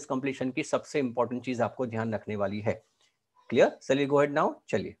सेंटेंस कंप्लीशन की सबसे इंपॉर्टेंट चीज आपको ध्यान रखने वाली है. क्लियर? चलिए गो अहेड नाउ.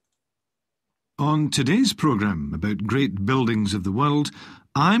 चलिए. On today's programme about great buildings of the world,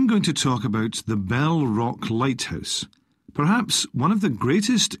 I'm going to talk about the Bell Rock Lighthouse, perhaps one of the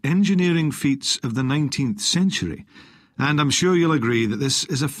greatest engineering feats of the 19th century, and I'm sure you'll agree that this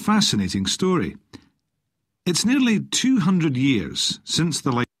is a fascinating story. It's nearly 200 years since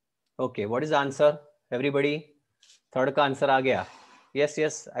the light. Okay, what is the answer, everybody? Third का answer आ गया.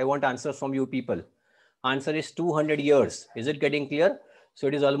 Yes, I want answers from you people. Answer is 200 years. Is it getting clear? So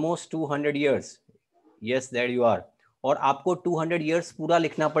it is almost 200 years. Yes, there you are. और आपको 200 years पूरा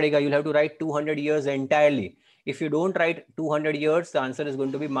लिखना पड़ेगा. You'll have to write 200 years entirely. If you don't write 200 years, the answer is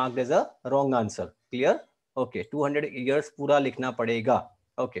going to be marked as a wrong answer. Clear? Okay, 200 years पूरा लिखना पड़ेगा.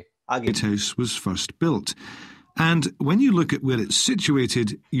 Okay, आगे. lighthouse was first built. And when you look at where it's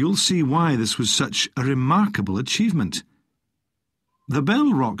situated, you'll see why this was such a remarkable achievement. The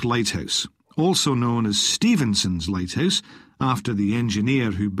Bell Rock Lighthouse, also known as Stevenson's Lighthouse, after the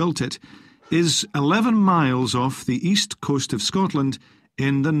engineer who built it, is 11 miles off the east coast of Scotland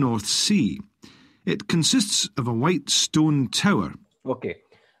in the North Sea. It consists of a white stone tower. Okay.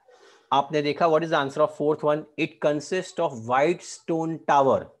 आपने देखा what is the answer of fourth one? It consists of white stone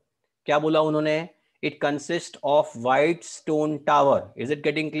tower. क्या बोला उन्होंने? It consists of white stone tower. Is it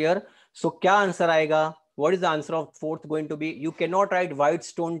getting clear? So क्या answer आएगा? What is the answer of fourth going to be? You cannot write white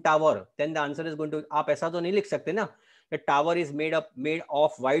stone tower. Then the answer is going to. आप ऐसा तो नहीं लिख सकते ना? The tower is made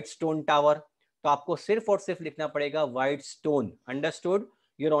of white stone tower. तो आपको सिर्फ और सिर्फ लिखना पड़ेगा white stone. Understood?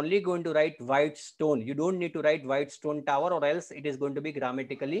 You're only going to write white stone. You don't need to write white stone tower or else it is going to be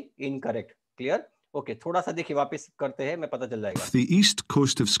grammatically incorrect. Clear? Okay, थोड़ा सा देखिए वापस करते हैं मैं पता चल जाएगा. The east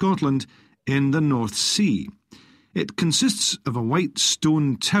coast of Scotland in the North Sea. It consists of a white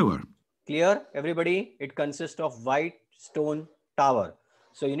stone tower. Clear, everybody? It consists of white stone tower.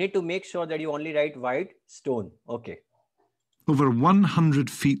 So you need to make sure that you only write white stone. Okay. Over 100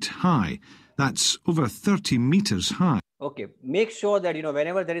 feet high. That's over 30 meters high. Okay. Make sure that,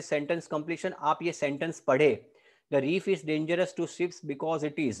 whenever there is sentence completion, आप ये sentence पढ़े. The reef is dangerous to ships because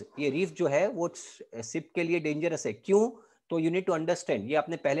it is. ये reef जो है वो ship के लिए dangerous है. क्यों? तो you need to understand. ये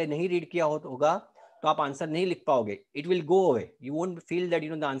आपने पहले नहीं read किया होगा तो आप आंसर नहीं लिख पाओगे. It will go away. You won't feel that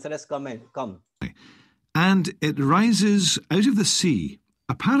the answer has come. And it rises out of the sea,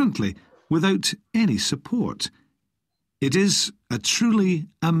 apparently without any support. It is a truly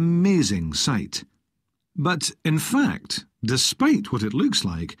amazing sight. But in fact, despite what it looks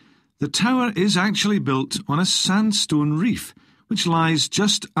like, the tower is actually built on a sandstone reef, which lies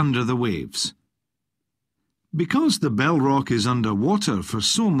just under the waves. Because the Bell Rock is under water for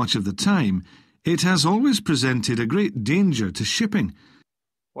so much of the time, it has always presented a great danger to shipping.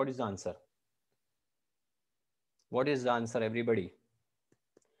 What is the answer? What is the answer, everybody?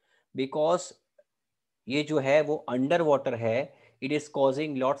 Because ये जो है वो under water है, it is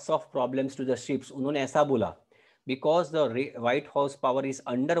causing lots of problems to the ships. उन्होंने ऐसा बोला. Because the White House power is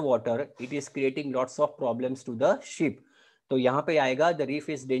underwater, it is creating lots of problems to the ship. तो यहाँ पे आएगा the reef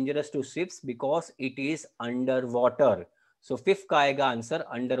is dangerous to ships because it is underwater. So fifth का आएगा answer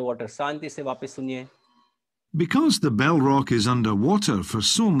underwater. शांति से वापस सुनिए. Because the Bell Rock is underwater for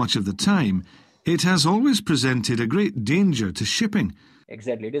so much of the time, it has always presented a great danger to shipping.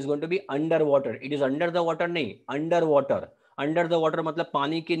 Exactly. It is going to be underwater. It is under the water नहीं, underwater. Under the water मतलब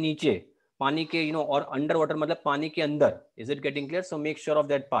पानी के नीचे, पानी के और underwater मतलब पानी के अंदर. Is it getting clear? So make sure of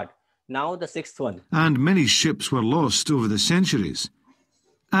that part. Now the sixth one. And many ships were lost over the centuries.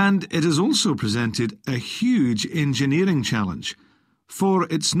 And it has also presented a huge engineering challenge, for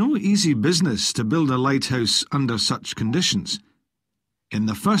it's no easy business to build a lighthouse under such conditions. In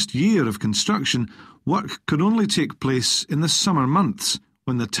the first year of construction, work could only take place in the summer months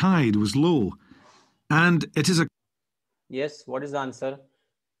when the tide was low. And it is a... Yes, what is the answer?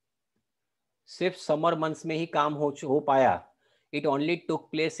 सिर्फ summer months में ही काम हो पाया. It only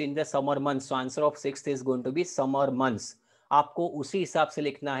took place in the summer months. So answer of sixth is going to be summer months. आपको उसी हिसाब से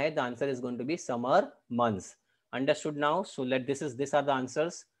लिखना है. The answer is going to be summer months. Understood now? So these are the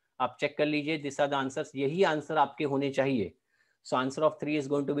answers. आप check कर लीजिए. These are the answers. यही आंसर आपके होने चाहिए. So answer of 3 is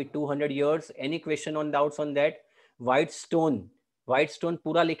going to be 200 years. Any question on doubts on that? White stone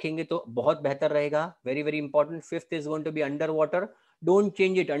पूरा लिखेंगे तो बहुत बेहतर रहेगा. Very, very important. Fifth is going to be underwater. Don't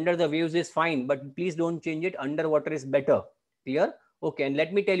change it. Under the waves is fine, but please don't change it. Underwater is better. Clear? Okay. And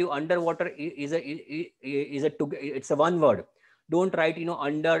let me tell you, underwater it's a one word. Don't write,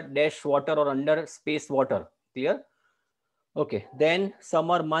 under dash water or under space water. Clear? Okay, then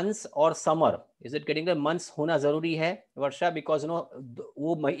summer months or summer. Is it getting the months होना जरूरी है वर्षा? Because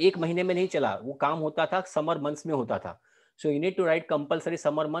वो एक महीने में नहीं चला, वो काम होता था summer months में होता था. So you need to write compulsory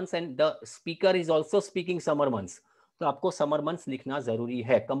summer months and the speaker is also speaking summer months. तो आपको summer months लिखना जरूरी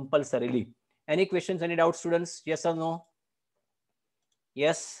है compulsorily. Any questions, any doubts, students? Yes or no?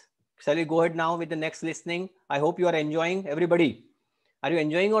 Yes. Shall we go ahead now with the next listening? I hope you are enjoying. Everybody, are you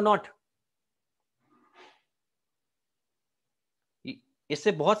enjoying or not?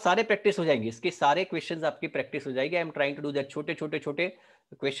 इससे बहुत सारे practice हो जाएंगे. इसके सारे questions आपकी practice हो जाएगी. I am trying to do that. छोटे छोटे छोटे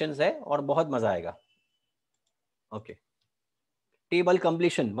क्वेश्चंस है और बहुत मजा आएगा. Okay. Table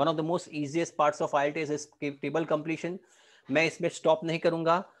completion, one of the most easiest parts of IELTS is table completion. मैं इसमें स्टॉप नहीं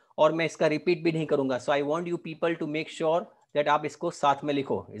करूंगा और मैं इसका रिपीट भी नहीं करूंगा. सो I want you people to make sure that आप इसको साथ में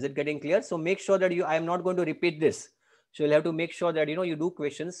लिखो. Is it getting clear? So make sure that I am not going to repeat this. So you'll have to make sure that you do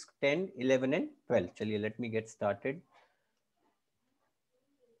questions 10, 11 and 12. Chaliye, let me get started.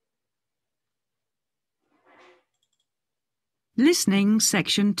 Listening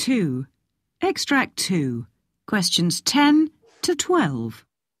Section 2. Extract 2. Questions 10 to 12.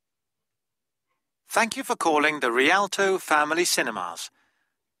 Thank you for calling the Rialto Family Cinemas.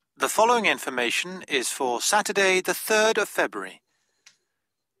 The following information is for Saturday, the 3rd of February.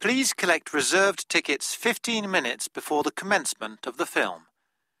 Please collect reserved tickets 15 minutes before the commencement of the film.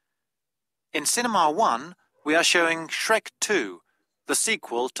 In Cinema 1, we are showing Shrek 2, the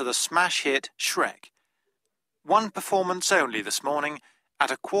sequel to the smash hit Shrek. One performance only this morning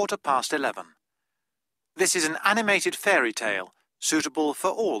at 11:15. This is an animated fairy tale suitable for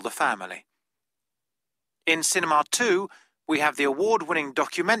all the family. In Cinema 2, we have the award-winning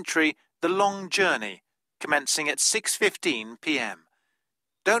documentary The Long Journey, commencing at 6:15 p.m.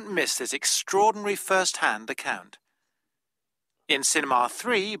 Don't miss this extraordinary first-hand account. In Cinema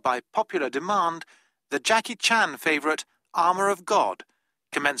 3, by popular demand, the Jackie Chan favourite Armour of God,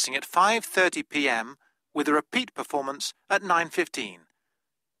 commencing at 5:30 p.m. with a repeat performance at 9:15.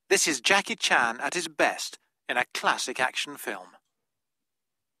 This is Jackie Chan at his best in a classic action film.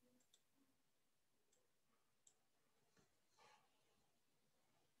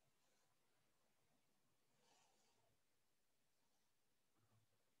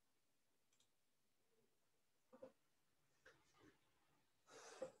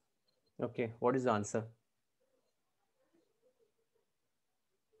 Okay, what is the answer?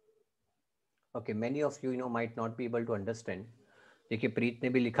 Okay, many of you might not be able to understand. देखिए प्रीत ने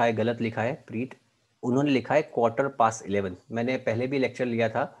भी लिखा है, गलत लिखा है. प्रीत उन्होंने लिखा है 11:15. मैंने पहले भी लेक्चर लिया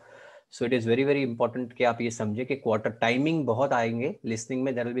था. So it is very very important कि आप ये समझे कि क्वार्टर टाइमिंग बहुत आएंगे लिसनिंग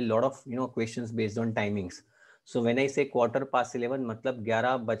में. There will be lot of questions based on timings. So when I से 11:15 मतलब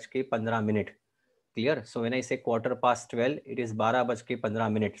 11:15. क्लियर? सो व्हेन आई से 12:15 इट इज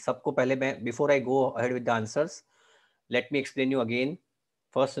 12:15. सबको पहले मैं before I go ahead with the answers let me explain you again.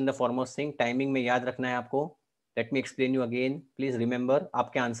 First and the foremost thing, timing में याद रखना है आपको. Let me explain you again. Please remember,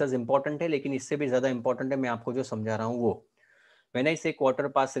 आपके आंसर्स इंपॉर्टेंट है लेकिन इससे भी ज्यादा इंपॉर्टेंट है मैं आपको जो समझा रहा हूँ वो. व्हेन आई से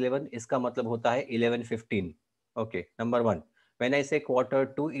 11:15 इसका मतलब होता है 11:15. Okay, number 1. व्हेन आई से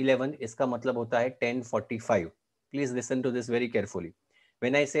 11:45 इसका मतलब होता है 10:45. Please listen to this very carefully.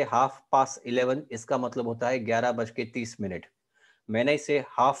 When I से 11:30 इसका मतलब होता है 11:30. व्हेन आई से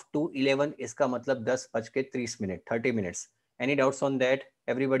 11:30 इसका मतलब 10:30. 30 minutes. Any doubts on that,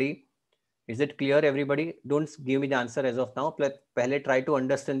 everybody? Is it clear, everybody? Don't give me the answer as of now. पहले try to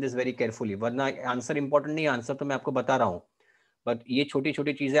understand this very carefully. वरना आंसर इंपॉर्टेंट नहीं, आंसर तो मैं आपको बता रहा हूँ. बट ये छोटी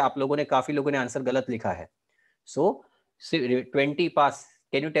छोटी चीजें आप लोगों ने, काफी लोगों ने आंसर गलत लिखा है. सो 20 पास.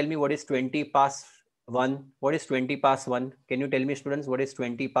 Can you tell me what is 20:1? What is 20:1? Can you tell me, students, what is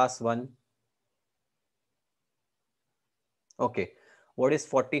 20:1? Okay. What is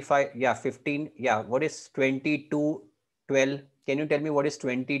 45? Yeah, 15. Yeah. What is 22:12? Can you tell me what is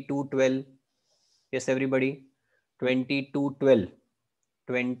 22:12? Yes, everybody. 22:12.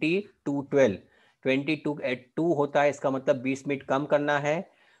 22:12. 22 at 2 होता है, इसका मतलब 20 minute कम करना है.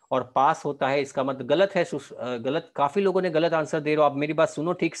 और पास होता है इसका मतलब गलत है. गलत, काफी लोगों ने गलत आंसर दे रहे हो. आप मेरी बात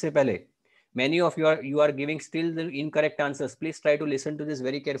सुनो ठीक से पहले. Many of you are giving still the incorrect answers. Please try to listen to this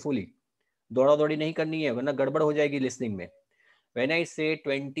very carefully. दौड़ा दौड़ी नहीं करनी है वरना गड़बड़ हो जाएगी लिसनिंग में. When I say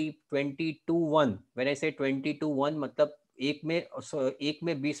 22:1, when I say 22:1 मतलब एक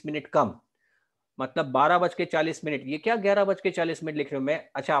में 20 मिनट कम, मतलब 12:40. ये क्या 11:40 लिख रहे हो मैं?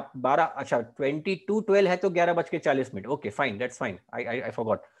 अच्छा, आप 22:12 है तो 11:40. Okay fine, that's fine. I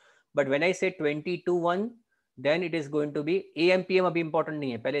forgot. But when I से 22:1 then it is going to be AM PM. अभी इंपॉर्टेंट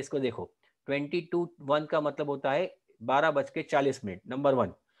नहीं है, पहले इसको देखो. 22:1 का मतलब होता है 12:40. नंबर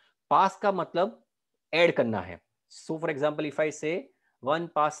 1. पास का मतलब ऐड करना है. So for example, if I say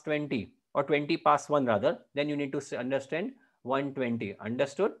 1:20 or 20:1 rather, then you need to understand 1:20.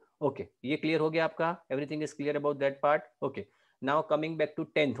 Understood? Okay. ये clear हो गया आपका? Everything is clear about that part? Okay. Now coming back to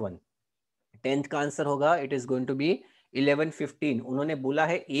 10th one. 10th का answer होगा, it is going to be 11:15. उन्होंने बोला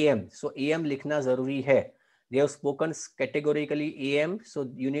है AM, so AM लिखना जरूरी है. They have spoken categorically AM, so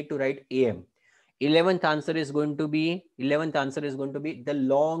you need to write AM. 11th answer is going to be the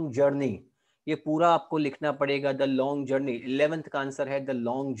long journey. ये पूरा आपको लिखना पड़ेगा, द लॉन्ग जर्नी. 11th का आंसर है the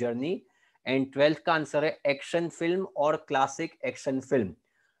long journey. And 12th का आंसर है action film और classic action film.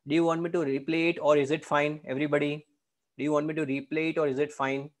 Do you want me to replay it और is it fine, everybody? Do you want me to replay it और is it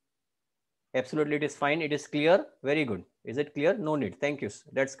fine? Absolutely, it is fine. It is clear. Very good. Is it clear? No need. Thank you.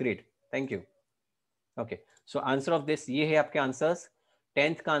 That's great. Thank you. Okay. So answer of this, ये है आपके answers.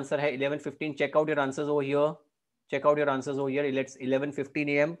 10th का answer है 11:15. Check out your answers over here. Check out your answers over here. It's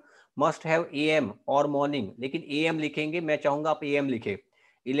 11:15 AM. Must have AM और morning, लेकिन AM लिखेंगे, मैं चाहूंगा आप AM लिखे।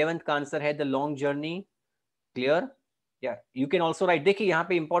 11th का आंसर है द लॉन्ग जर्नी। क्लियर? या यू कैन ऑल्सो राइट, देखिए यहाँ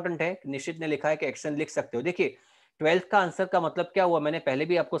पे इंपॉर्टेंट है, निश्चित ने लिखा है कि एक्शन लिख सकते हो। देखिए 12th का आंसर का मतलब क्या हुआ, मैंने पहले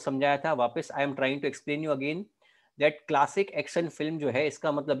भी आपको समझाया था, वापस I am trying to explain you again that classic action film जो है,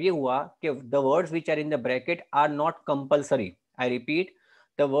 इसका मतलब ये हुआ कि the words which are in the bracket are not compulsory. I repeat,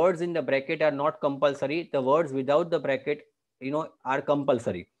 the words in the bracket are not compulsory, the words without the bracket are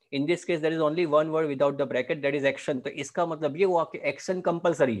compulsory. In this case there is only one word without the bracket, that is action. तो इसका मतलब ये हुआ कि action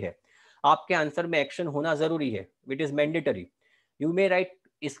compulsory है, आपके answer में action होना जरूरी है, it is mandatory. You may right,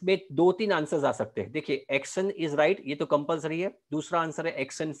 इसमें 2-3 आंसर्स आ सकते हैं। देखिए एक्शन इज राइट, ये तो कंपल्सरी है। दूसरा आंसर है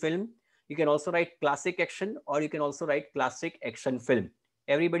action film, you can also write classic action or you can also write classic action film.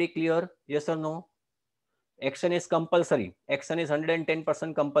 Everybody clear? Yes or no? Action is compulsory, action is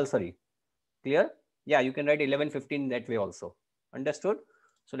 110% compulsory. Clear? Yeah, you can write 11-15 that way also. Understood?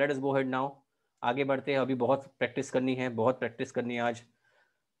 So let us go ahead now. आगे बढ़ते हैं, अभी बहुत practice करनी है, बहुत practice करनी है, आज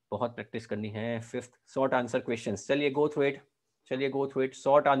बहुत प्रैक्टिस करनी है। 5th शॉर्ट आंसर क्वेश्चंस, चलिए गो थ्रू इट, चलिए go through it,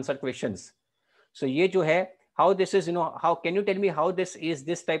 short answer questions. सो ये जो है, how this is, how can you tell me how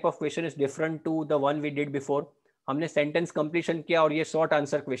this type of question is different to the one we did before? हमने sentence completion किया और ये short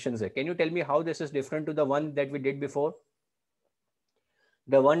answer questions है। Can you tell me how this is different to the one that we did before?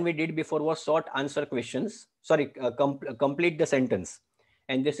 The one we did before was short answer questions, sorry, complete the sentence,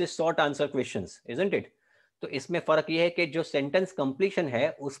 and this is short answer questions, isn't it? तो इसमें फर्क ये है कि जो sentence completion है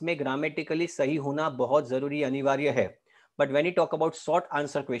उसमें grammatically सही होना बहुत जरूरी अनिवार्य है, but when you talk about short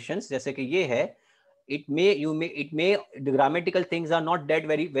answer questions जैसे कि ये है, it may the grammatical things are not that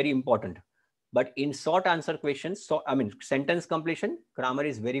very important, but in short answer questions, so I mean sentence completion, grammar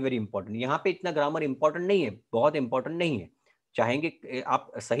is very important. यहाँ पे इतना grammar important नहीं है, बहुत important नहीं है, चाहेंगे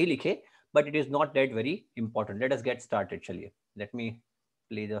आप सही लिखे, but it is not that very important. Let us get started. चलिए, let me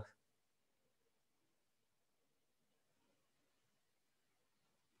play the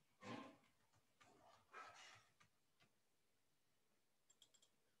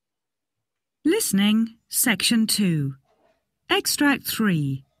Listening, Section 2. Extract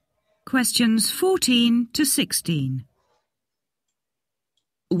 3. Questions 14 to 16.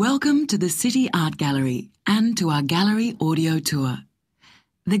 Welcome to the City Art Gallery and to our gallery audio tour.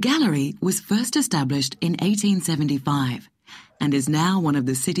 The gallery was first established in 1875 and is now one of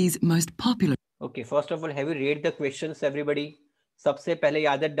the city's most popular. Okay, first of all, have you read the questions, everybody? सबसे पहले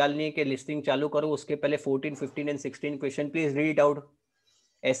आदत डालनी है कि listing चालू करो, उसके पहले 14, 15 and 16 question please read it out.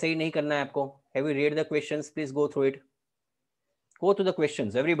 ऐसे ही नहीं करना है आपको। Have you read the questions? Please go through it. Go through the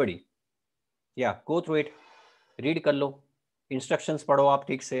questions, everybody. Yeah, go through it. Read कर लो, इंस्ट्रक्शंस पढ़ो आप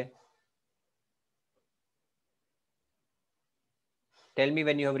ठीक से। Tell me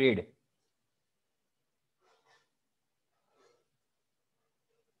when you have read.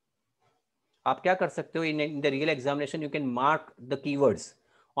 आप क्या कर सकते हो, in the real examination you can mark the keywords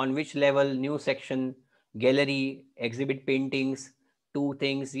on which level, new section, gallery, exhibit paintings, two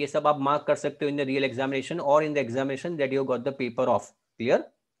things, ये सब आप मार्क कर सकते हो in the real examination or in the examination that you got the paper of. Clear?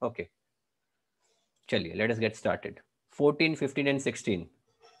 Okay. चलिए, let us get started. 14, 15 and 16.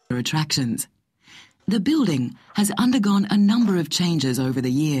 Attractions. The building has undergone a number of changes over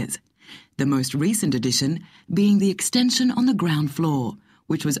the years, the most recent addition being the extension on the ground floor,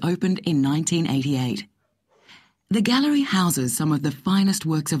 which was opened in 1988. The gallery houses some of the finest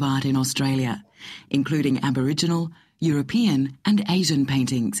works of art in Australia, including Aboriginal, European and Asian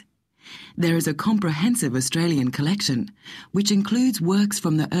paintings. There is a comprehensive Australian collection, which includes works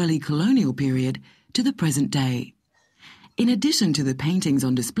from the early colonial period to the present day. In addition to the paintings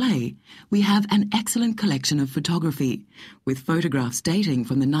on display, we have an excellent collection of photography, with photographs dating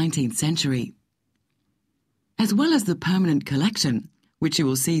from the 19th century. As well as the permanent collection, which you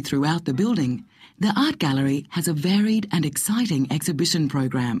will see throughout the building, the art gallery has a varied and exciting exhibition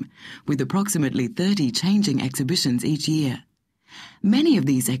program, with approximately 30 changing exhibitions each year. Many of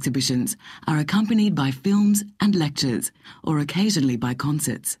these exhibitions are accompanied by films and lectures, or occasionally by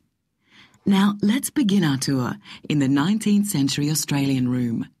concerts. Now, let's begin our tour in the 19th century Australian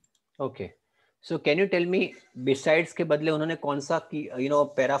room. Okay. So, can you tell me, besides के बदले उन्होंने कौन सा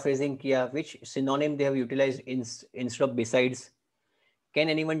paraphrasing किया, which synonym they have utilized instead of besides? Can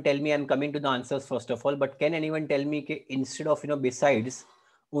anyone tell me? I'm coming to the answers first of all, but can anyone tell me कि instead of besides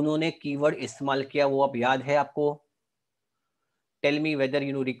उन्होंने keyword इस्तेमाल किया, वो अब याद है आपको? Tell me whether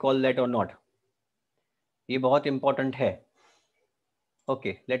you recall that or not. ये बहुत important है.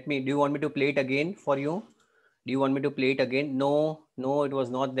 Okay, do you want me to play it again for you? Do you want me to play it again? No, it was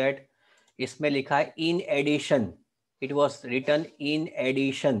not that. इसमें लिखा है in addition. It was written in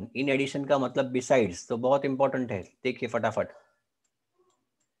addition. In addition का मतलब besides. तो बहुत important है. देखिए फटाफट.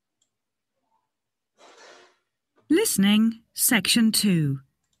 Listening, Section 2,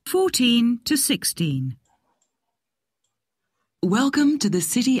 14 to 16. Welcome to the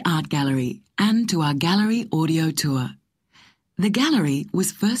City Art Gallery and to our gallery audio tour. The gallery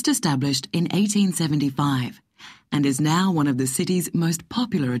was first established in 1875 and is now one of the city's most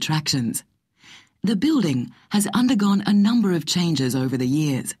popular attractions. The building has undergone a number of changes over the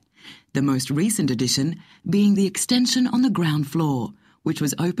years, the most recent addition being the extension on the ground floor, which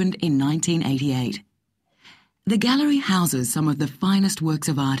was opened in 1988. The gallery houses some of the finest works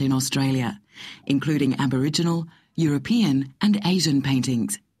of art in Australia, including Aboriginal, European and Asian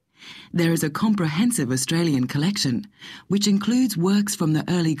paintings. There is a comprehensive Australian collection, which includes works from the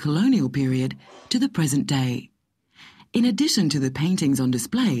early colonial period to the present day. In addition to the paintings on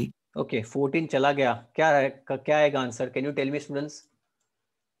display, Okay, 14 चला गया. क्या आएगा answer? Can you tell me, students?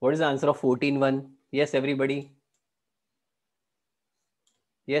 What is the answer of 14-1? Yes, everybody.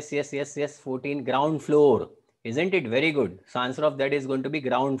 Yes. 14, ground floor. Isn't it very good? So answer of that is going to be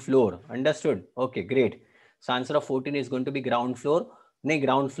ground floor. Understood? Okay, great. So answer of 14 is going to be ground floor. No,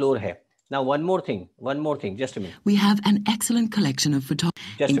 ground floor hai. Now one more thing. Just a minute. we have an excellent collection of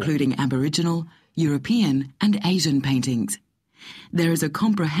photographs, including Aboriginal, European and Asian paintings. There is a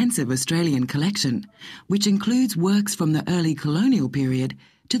comprehensive Australian collection, which includes works from the early colonial period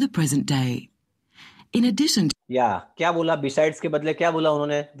to the present day. In addition to क्या बोला? Besides के बदले क्या बोला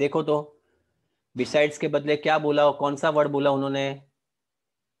उन्होंने? देखो तो. Besides के बदले क्या बोला? कौन सा वर्ड बोला उन्होंने?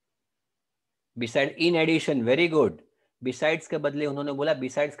 Besides, in addition, very good. Besides के बदले उन्होंने बोला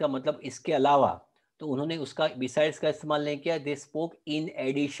besides का मतलब इसके अलावा. तो उन्होंने उसका besides का इस्तेमाल नहीं किया. They spoke in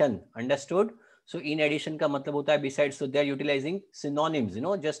addition. Understood? So in addition का मतलब होता है besides. So they are utilizing synonyms,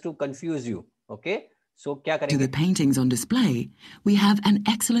 just to confuse you. Okay? So क्या करेंगे? to the paintings on display, we have an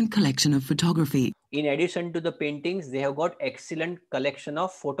excellent collection of photography. In addition to the paintings, they have got excellent collection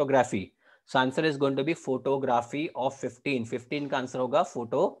of photography. So answer is going to be photography of 15. 15 का answer होगा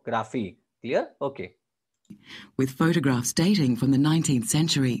photography. Clear? Okay. With photographs dating from the 19th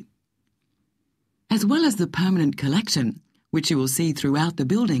century. As well as the permanent collection, which you will see throughout the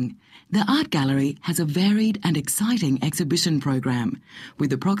building, the art gallery has a varied and exciting exhibition program,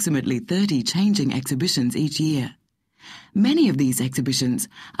 with approximately 30 changing exhibitions each year. Many of these exhibitions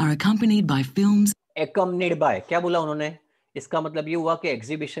are accompanied by films. Accompanied by, क्या बोला उन्होंने? इसका मतलब ये हुआ कि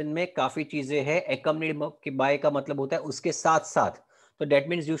exhibition में काफी चीजें हैं. Accompanied by का मतलब होता है उसके साथ साथ. तो that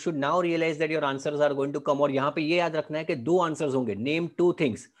means you should now realize that your answers are going to come. और यहाँ पे ये याद रखना है कि दो आंसर्स होंगे. Name two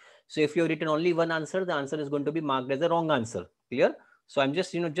things. So if you have written only one answer, the answer is going to be marked as a wrong answer. Clear? So I'm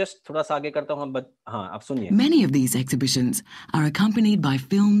just थोड़ा सा आगे करता हूँ. हाँ, अब सुनिए. Many of these exhibitions are accompanied by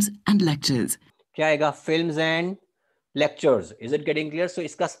films and lectures. क्या आएगा? Films and lectures. Is it getting clear? So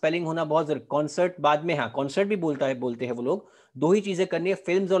इसका स्पेलिंग होना बहुत जरूरी. कॉन्सर्ट बाद में, हाँ, कॉन्सर्ट भी बोलते हैं वो लोग. दो ही चीजें करनी है.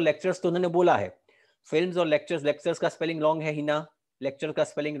 फिल्म्स और लेक्चर्स तो उन्होंने बोला है. फिल्म्स और लेक्चर्स. लेक्चर्स का स्पेलिंग रॉन्ग है हिना. लेक्चर का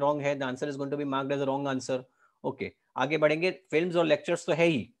स्पेलिंग रॉन्ग है. The answer is going to be marked as a wrong answer. Okay, आगे बढ़ेंगे. फिल्म्स और लेक्चर्स तो है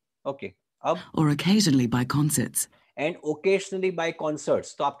ही. ओके, अब or occasionally by concerts. And occasionally bye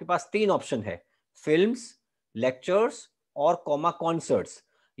concerts. तो आपके पास तीन ऑप्शन है. फिल्म्स, लेक्चर्स और कॉमा कॉन्सर्ट्स.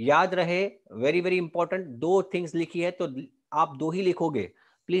 याद रहे, वेरी वेरी इंपॉर्टेंट. दो थिंग्स लिखी है तो आप दो ही लिखोगे.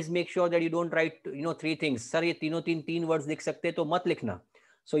 Please make sure that you don't write three things. Sir ये तीन वर्ड्स लिख सकते हैं तो मत लिखना.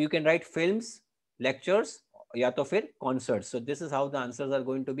 So you can write films, lectures या तो फिर concerts. So this is how the answers are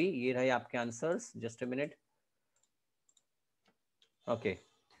going to be. ये रहे आपके answers. Just a minute. Okay,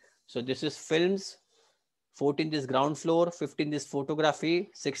 so this is films, 14th is ground floor, 15th is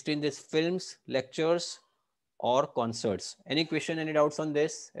photography, 16th is films, lectures or concerts. Any question, any doubts on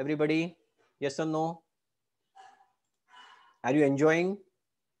this? Everybody, yes or no? Are you enjoying?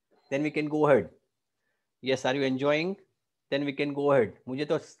 Then we can go ahead. Yes, are you enjoying? Then we can go ahead. मुझे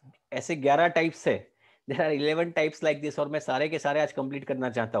तो ऐसे 11 types है. There are 11 types like this और मैं सारे के सारे आज complete करना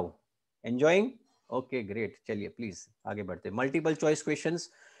चाहता हूँ. Enjoying? Okay, great. चलिए प्लीज आगे बढ़ते. Multiple choice questions,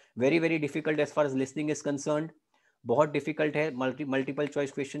 very very difficult as far as listening is concerned. बहुत डिफिकल्ट है मल्टीपल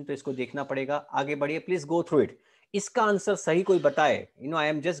चॉइस क्वेश्चन, तो इसको देखना पड़ेगा. आगे बढ़िए, प्लीज गो थ्रू इट. इसका आंसर सही कोई बताए. I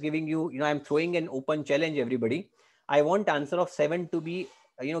am just giving you, I am throwing an open challenge everybody. I want answer of 7 to be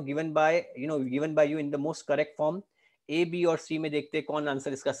given by you in the most correct form. A, B और सी में देखते कौन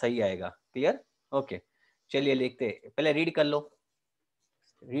answer इसका सही आएगा. क्लियर? ओके, चलिए लिखते. पहले रीड कर लो.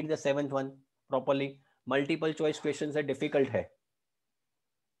 Read the 7th one properly. Multiple choice question है, डिफिकल्ट है.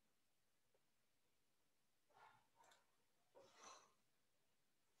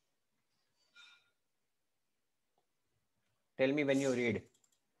 Tell me when you read.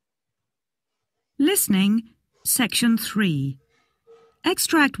 Listening, Section 3.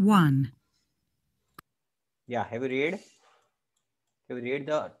 Extract 1. Yeah, have you read? You read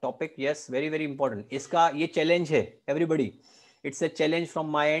the topic. Yes, very very important. इसका ये challenge है everybody. It's a challenge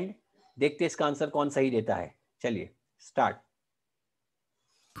from my end. देखते इसका answer कौन सही देता है. चलिए start.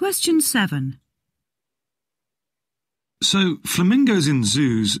 Question 7. So, flamingos in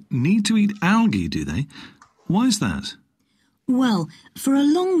zoos need to eat algae, do they? Why is that? Well, for a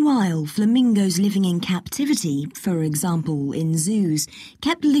long while, flamingos living in captivity, for example in zoos,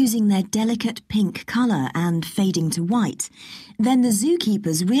 kept losing their delicate pink colour and fading to white. Then the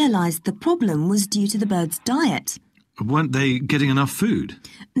zookeepers realised the problem was due to the birds' diet. Weren't they getting enough food?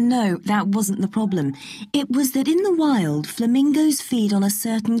 No, that wasn't the problem. It was that in the wild, flamingos feed on a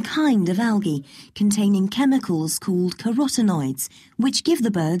certain kind of algae containing chemicals called carotenoids, which give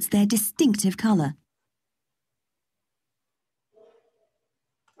the birds their distinctive colour.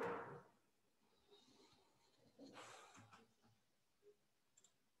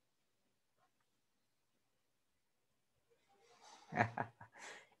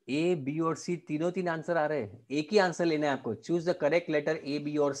 A B और सी तीन answer आ रहे हैं. एक ही answer लेना है आपको. Choose the correct letter A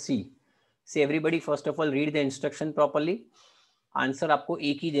B और सी. से everybody first of all read the instruction properly. Answer आपको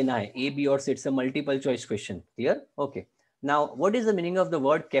एक ही देना है, ए बी और सी. It's a multiple choice question. Clear? Okay. Now what is the meaning of the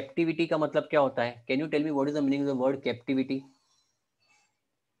word captivity? का मतलब क्या होता है? Can you tell me what is the meaning of the word captivity?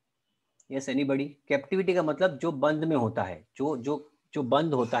 Yes anybody? Captivity का मतलब जो बंद में होता है, जो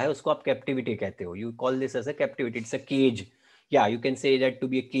बंद होता है उसको आप कैप्टिविटी कहते हो. You call this as a captivity. It's a cage. या you can say that to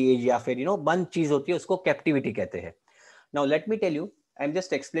be a cage, या फिर बंद चीज होती है उसको कैप्टिविटी कहते हैं. Now let me tell you, I am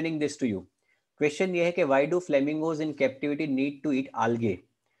just explaining this to you. Question ये है कि why do flamingos in captivity need to eat आल्गे?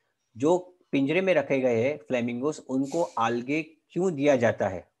 जो पिंजरे में रखे गए हैं फ्लेमिंगोज, उनको आल्गे क्यों दिया जाता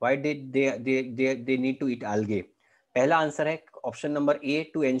है? Why they need to eat आल्गे? पहला आंसर है option number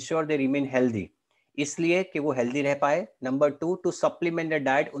A, to ensure they remain healthy. इसलिए कि वो हेल्दी रह पाए. Number 2, to supplement the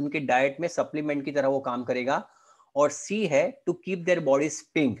diet. उनके डाइट में सप्लीमेंट की तरह वो काम करेगा. और सी है to keep their bodies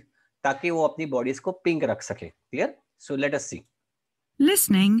pink, ताकि वो अपनी बॉडीज को पिंक रख सके. Clear? So let us C.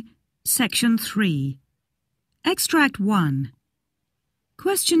 Listening, Section 3. Extract 1.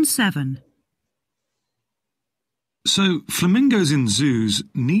 Question 7. So, flamingos in zoos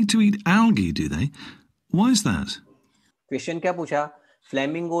need to eat algae, do they? Why is that? Question क्या पूछा?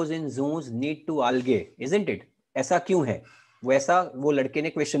 Flamingos in juice need to आल्गे, isn't it? ऐसा क्यों है? वैसा वो लड़के ने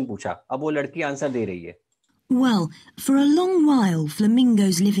क्वेश्चन पूछा. अब वो लड़की आंसर दे रही है. Well, for a long while,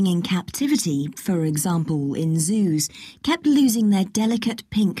 flamingos living in captivity, for example in zoos, kept losing their delicate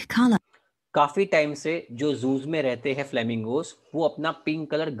pink colour. काफी टाइम से जो जूज में रहते हैं फ्लेमिंगोज, वो अपना पिंक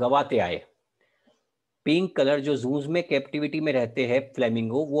कलर गवाते आए. पिंक कलर जो जूज में कैप्टिविटी में रहते हैं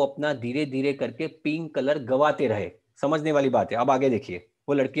फ्लेमिंगो, वो अपना धीरे धीरे करके पिंक कलर गवाते रहे. समझने वाली बात है. अब आगे देखिए,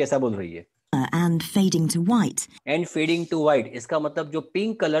 वो लड़की ऐसा बोल रही है. And fading to white. And fading to white. इसका मतलब जो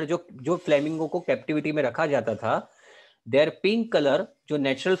पिंक कलर जो फ्लेमिंगो को कैप्टिविटी में रखा जाता था, देयर पिंक कलर जो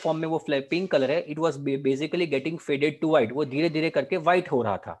नेचुरल फॉर्म में वो पिंक कलर है, it was basically getting faded to white. वो धीरे धीरे करके वाइट हो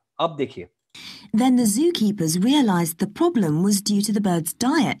रहा था. अब देखिए. Then the zookeepers realised the problem was due to the birds'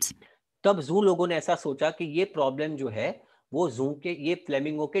 diet. तब जू लोगों ने ऐसा सोचा कि ये प्रॉब्लम जो है वो जू के, ये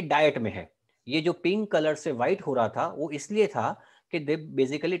फ्लेमिंगो के डाइट में है. ये जो पिंक कलर से वाइट हो रहा था वो इसलिए था कि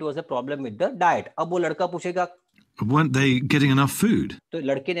basically it was a problem with the diet. अब वो लड़का पूछेगा, Weren't they getting enough food? तो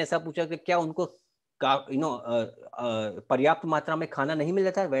लड़के ने ऐसा पूछा कि क्या उनको पर्याप्त मात्रा में खाना नहीं मिल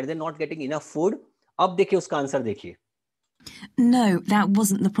रहा था? Where they not getting enough food? अब देखिए उसका आंसर देखिए. No, that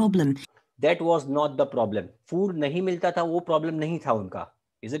wasn't the problem. That was not the problem. Food नहीं मिलता था, वो प्रॉब्लम नहीं था उनका.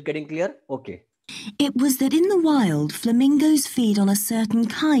 Is it getting clear? Okay. It was that in the wild, flamingos feed on a certain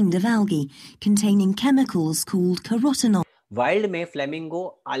kind of algae containing chemicals called carotenoids. Wild में flamingo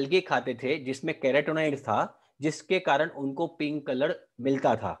आल्गे खाते थे जिसमें कैरोटेनॉइड था, जिसके कारण उनको पिंक कलर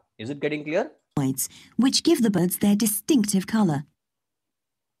मिलता था. Is it getting clear? Which give the birds their distinctive colour.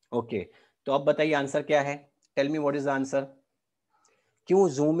 Okay. तो अब बताइए आंसर क्या है? Tell me what is the answer. क्यों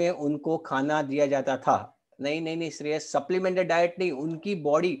जू में उनको खाना दिया जाता था? नहीं श्रेयस, सप्लीमेंटेड डाइट नहीं. उनकी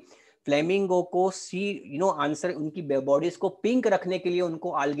बॉडी, फ्लेमिंगो को आंसर, उनकी बॉडीज को पिंक रखने के लिए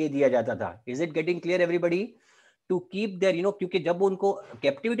उनको आल्गे दिया जाता था. Is it getting clear everybody? To keep their क्योंकि जब उनको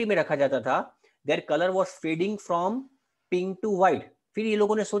कैप्टिविटी में रखा जाता था, their colour was fading from pink to white. फिर ये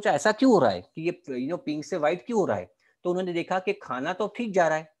लोगों ने सोचा ऐसा क्यों हो रहा है कि ये पिंक से वाइट क्यों हो रहा है? तो उन्होंने देखा कि खाना तो ठीक जा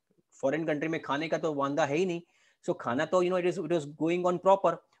रहा है, फॉरेन कंट्री में खाने का तो वांदा है ही नहीं. सो खाना तो it is going on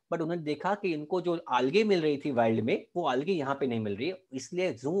proper. But उन्होंने देखा कि इनको जो आल्गे मिल रही थी वाइल्ड में, वो आल्गे यहाँ पे नहीं मिल रही है.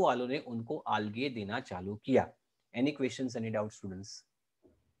 इसलिए जू वालों ने उनको आल्गे देना चालू किया. Any questions, any doubt students?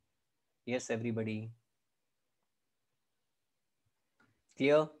 Yes everybody?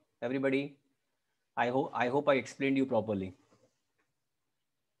 Clear everybody? I hope I explained you properly.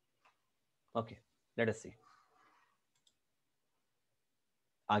 Okay, let us see.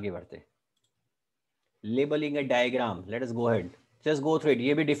 आगे बढ़ते. Labeling a diagram. Let us go ahead. Just go through it.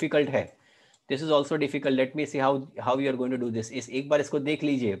 ये भी difficult है. This is also difficult. Let me see how you are going to do this. एक बार इसको देख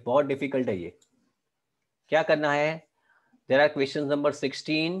लीजिए. बहुत difficult है ये. क्या करना है? There are questions number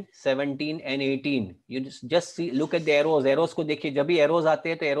 16, 17 and 18. You just see, look at the arrows. Arrows को देखिए. जब भी arrows आते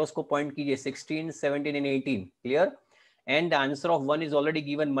हैं तो arrows को point कीजिए. 16, 17 and 18. Clear? And the answer of one is already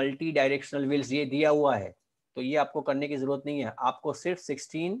given. Multi-directional wheels. ये दिया हुआ है. तो ये आपको करने की जरूरत नहीं है. आपको सिर्फ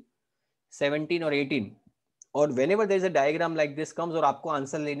 16, 17 और 18 और whenever there is a diagram like this comes और आपको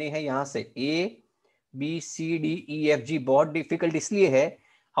आंसर लेने हैं यहाँ से A, B, C, D, E, F, G. बहुत डिफिकल्ट इसलिए है.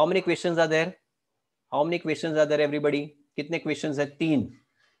 How many questions are there? How many questions are there everybody? कितने questions है? 3.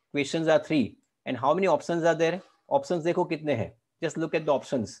 Questions are 3. And how many options are there? Options देखो कितने हैं. Just look at the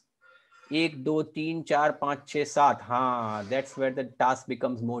options. 1, 2, 3, 4, 5, 6, 7. हाँ, that's where the task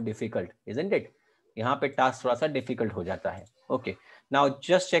becomes more difficult, isn't it? यहाँ पे task थोड़ा सा डिफिकल्ट हो जाता है. Okay, now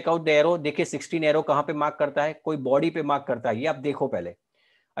just check out the arrow. देखिए 16 एरो कहाँ पे मार्क करता है? कोई बॉडी पे मार्क करता है. ये आप देखो पहले.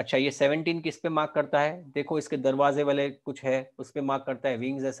 अच्छा, ये 17 किस पे मार्क करता है? देखो इसके दरवाजे वाले कुछ है, उस पे मार्क करता है.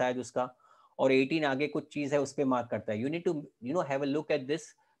 विंग्स है शायद उसका. और 18 आगे कुछ चीज है, उस पे मार्क करता है. You need to have a look at this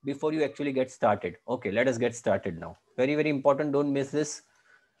before you actually get started. Okay, let us get started now. Very very important, don't miss this.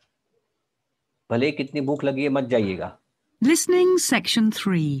 भले कितनी भूख लगी है मत जाइएगा. Listening Section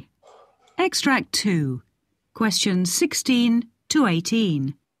 3. Extract 2. Questions 16 to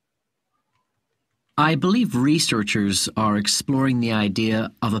 18. I believe researchers are exploring the idea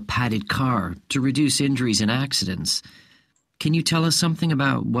of a padded car to reduce injuries and accidents. Can you tell us something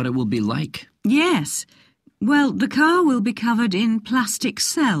about what it will be like? Yes. Well, the car will be covered in plastic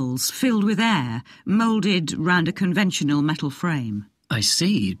cells filled with air, moulded round a conventional metal frame. I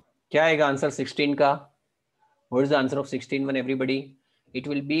see. क्या आएगा answer 16 का? What is the answer of 16 one everybody? It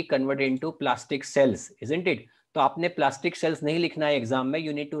will be converted into plastic cells, isn't it? तो आपने plastic cells नहीं लिखना है exam में.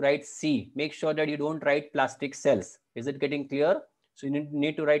 You need to write C. Make sure that you don't write plastic cells. Is it getting clear? So you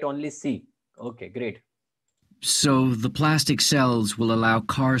need to write only C. Okay, great. So the plastic cells will allow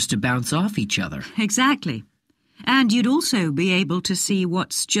cars to bounce off each other. Exactly. And you'd also be able to see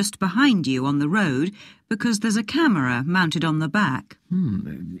what's just behind you on the road because there's a camera mounted on the back.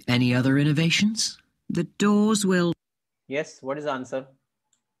 Any other innovations? The doors will... Yes, what is the answer?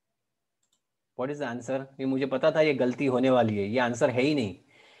 What is the answer? ये मुझे पता था ये गलती होने वाली है. ये आंसर है ही नहीं.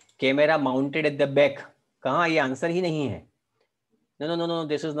 Camera mounted at the back. कहाँ? ये आंसर ही नहीं है. No no no no,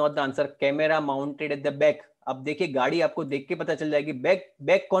 this is not the answer. Camera mounted at the back. अब देखिए गाड़ी आपको देख के पता चल जाएगी.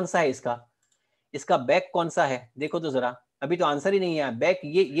 बैक कौन सा है इसका? इसका बैक कौन सा है? देखो तो जरा. अभी तो आंसर ही नहीं है. बैक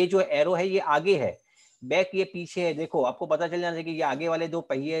ये जो एरो है ये आगे है. बैक ये पीछे है. देखो आपको पता चल जाना चाहिए कि ये आगे वाले दो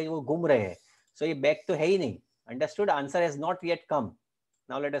पहिए वो घूम रहे हैं. सो ये बैक तो है ही नहीं. Understood? Answer has not yet come.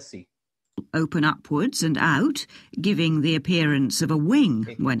 Now let us see. Open upwards and out, giving the appearance of a wing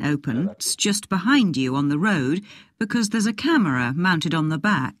when open. It's just behind you on the road because there's a camera mounted on the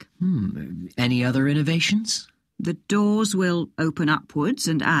back. Any other innovations? The doors will open upwards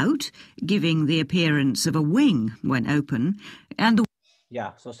and out, giving the appearance of a wing when open. And the...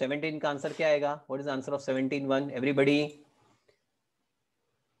 Yeah, so 17 का answer क्या आएगा? What is the answer of 17-1? Everybody?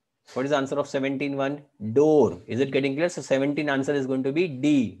 What is the answer of 17-1? Door. Is it getting clear? So 17 answer is going to be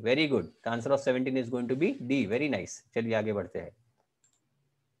D. Very good. The answer of 17 is going to be D. Very nice. चलिए आगे बढ़ते हैं.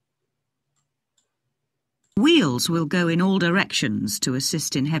 Wheels will go in all directions to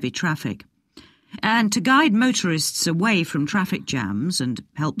assist in heavy traffic. And to guide motorists away from traffic jams and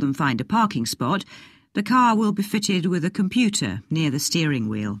help them find a parking spot, the car will be fitted with a computer near the steering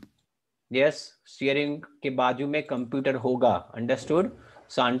wheel. Yes, steering के बाजू में computer होगा. Understood?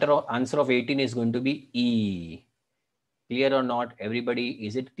 So answer of 18 is going to be E. Clear or not? Everybody,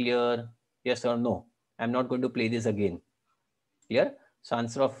 is it clear? Yes or no? I'm not going to play this again. Clear? So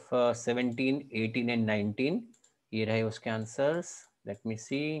answer of 17, 18 and 19. ये रहे उसके answers. Let me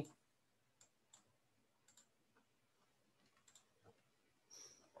see.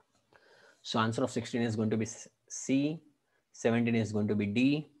 So answer of 16 is going to be C, 17 is going to be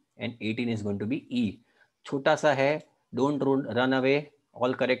D, and 18 is going to be E. छोटा सा है. Don't run away.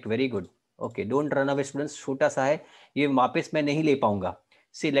 All correct. Very good. Okay. Don't run away, students. छोटा सा है. ये वापस मैं नहीं ले पाऊंगा.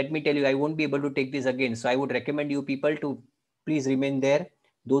 See, let me tell you, I won't be able to take this again. So I would recommend you people to please remain there.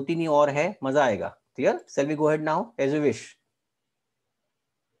 2-3 ही और है. मजा आएगा. Clear? Shall we go ahead now? As you wish.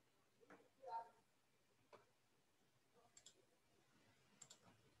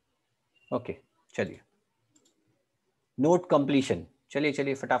 Okay. चलिए. Note completion.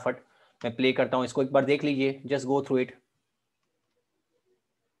 चलिए फटाफट मैं play करता हूं इसको. एक बार देख लीजिए. Just go through it.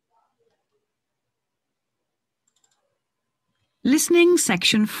 Listening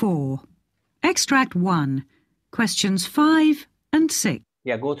Section 4. Extract 1. Questions 5 and 6.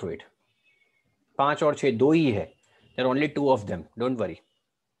 Yeah, go through it. 5 और 6 दो ही है. There are only 2 of them. Don't worry.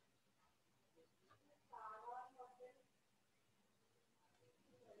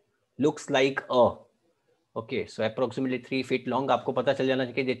 Looks like a. Okay, so approximately 3 feet long. आपको पता चल जाना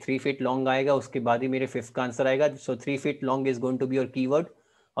चाहिए 3 feet long आएगा, उसके बाद ही मेरे 5th का आंसर आएगा. So 3 feet long is going to be your keyword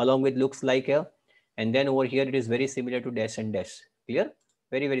along with looks like a, and then over here it is very similar to dash and dash. Clear?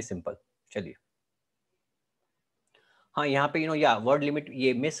 Very very simple. चलिए. हाँ, यहाँ पे या word limit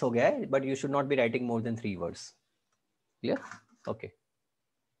ये miss हो गया है, but you should not be writing more than 3 words. Clear? Okay.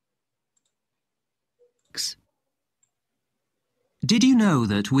 Did you know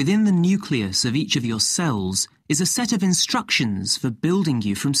that within the nucleus of each of your cells is a set of instructions for building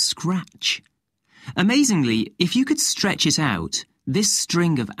you from scratch? Amazingly, if you could stretch it out, this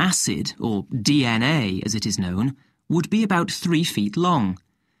string of acid, or DNA as it is known, would be about 3 feet long.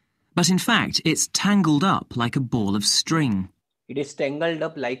 But in fact, it's tangled up like a ball of string. It is tangled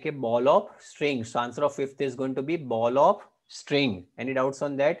up like a ball of string. So answer of 5th is going to be ball of string. Any doubts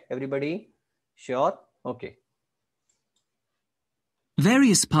on that, everybody? Sure? Okay.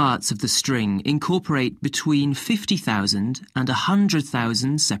 Various parts of the string incorporate between 50,000 and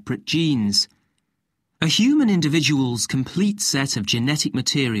 100,000 separate genes. A human individual's complete set of genetic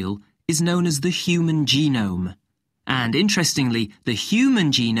material is known as the human genome. And interestingly, the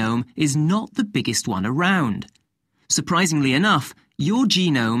human genome is not the biggest one around. Surprisingly enough, your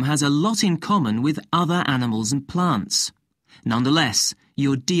genome has a lot in common with other animals and plants. Nonetheless,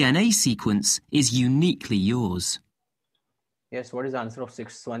 your DNA sequence is uniquely yours. Yes, what is the answer of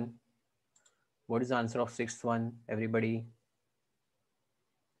 6th one? What is the answer of 6th one, everybody?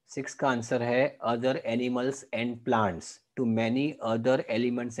 6 का answer है other animals and plants. To many other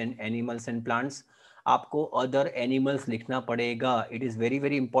elements and animals and plants. आपको other animals लिखना पड़ेगा. It is very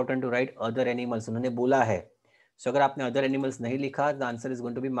very important to write other animals. उन्होंने बोला है. So अगर आपने other animals नहीं लिखा, the answer is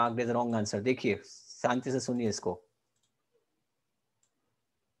going to be marked as a wrong answer. देखिए, शांति से सुनिए इसको.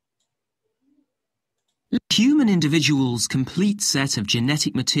 Human individual's complete set of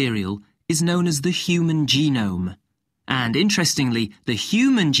genetic material is known as the human genome. And interestingly, the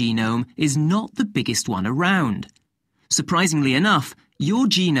human genome is not the biggest one around. Surprisingly enough, your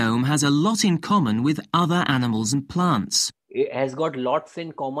genome has a lot in common with other animals and plants. It has got lots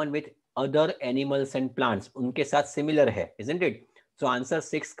in common with other animals and plants. उनके साथ similar है, isn't it? So answer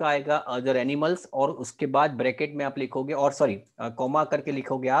 6 का आएगा other animals, और उसके बाद bracket में आप लिखोगे, और सॉरी कॉमा करके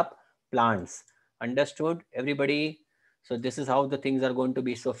लिखोगे आप plants. Understood, everybody? So this is how the things are going to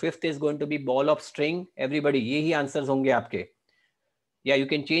be. So 5th is going to be ball of string. Everybody, यही answers होंगे आपके. Yeah, you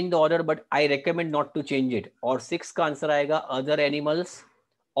can change the order, but I recommend not to change it. और 6 का answer आएगा other animals.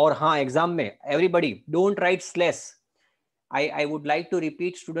 और हाँ, exam में everybody don't write slash. I would like to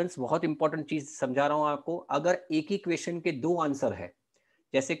repeat students, बहुत इंपॉर्टेंट चीज समझा रहा हूँ आपको. अगर एक ही क्वेश्चन के 2 आंसर है,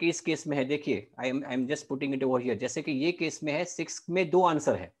 जैसे कि इस केस में है, देखिए I am just putting it over here. जैसे कि ये केस में है 6 में 2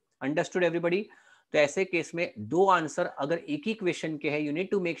 आंसर है. Understood everybody? तो ऐसे केस में 2 आंसर अगर एक ही क्वेश्चन के है, you need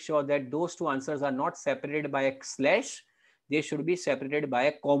to make sure that those 2 answers are not separated by a slash, they should be separated by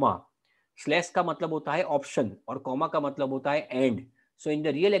a comma. Slash का मतलब होता है ऑप्शन और कॉमा का मतलब होता है and. So in the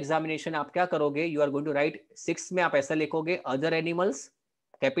real examination आप क्या करोगे, you are going to right 6 में आप ऐसा लिखोगे अदर एनिमल्स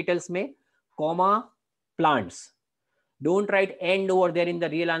कैपिटल्स में, comma plants. Don't write and over there in the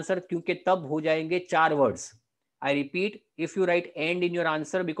real answer, क्योंकि तब हो जाएंगे 4 words. I repeat, if you write end in your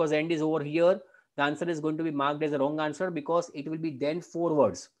answer because end is over here, the answer is going to be marked as a wrong answer because it will be then 4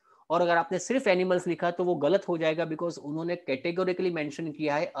 words. और अगर आपने सिर्फ animals लिखा तो वो गलत हो जाएगा बिकॉज उन्होंने कैटेगोरिकली मेंशन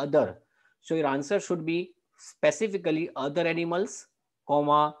किया है other. So your answer should be specifically other animals,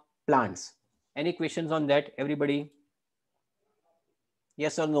 comma plants. Any questions on that everybody?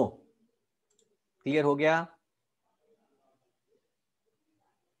 Yes और नो? क्लियर हो गया?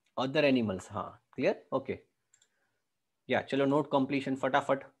 अदर एनिमल्स, हाँ क्लियर. ओके या चलो नोट कंप्लीशन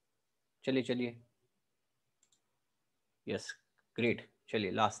फटाफट. चलिए चलिए. Yes great.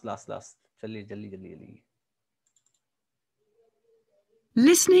 चलिए लास्ट लास्ट लास्ट. चलिए जल्दी जल्दी जल्दी.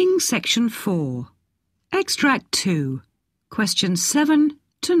 Listening Section 4. Extract 2. Questions 7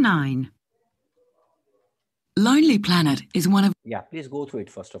 to 9. Lonely Planet is one of... Yeah, please go through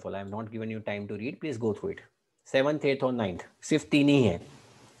it first of all. I have not given you time to read. Please go through it. 7th, 8th और 9th. सिर्फ 3 ही हैं.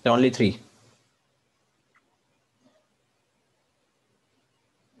 There are only 3.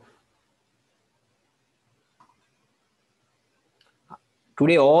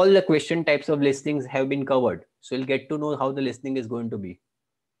 Today, all the question types of listings have been covered. So you'll get to know how the listening is going to be.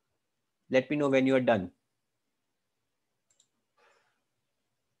 Let me know when you are done.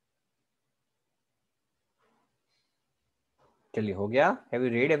 चलिए हो गया? Have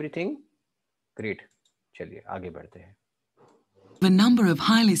you read everything? Great. चलिए आगे बढ़ते हैं. A number of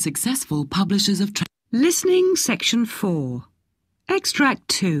highly successful publishers of Listening Section 4. Extract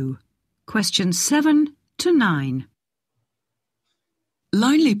 2. Questions 7 to 9.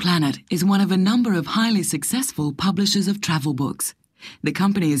 Lonely Planet is one of a number of highly successful publishers of travel books. The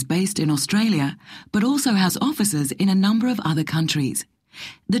company is based in Australia, but also has offices in a number of other countries.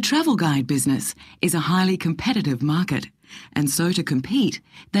 The travel guide business is a highly competitive market, and so to compete,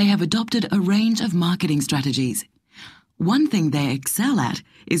 they have adopted a range of marketing strategies. One thing they excel at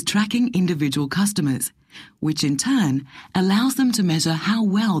is tracking individual customers, which in turn allows them to measure how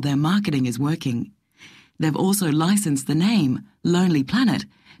well their marketing is working. They've also licensed the name Lonely Planet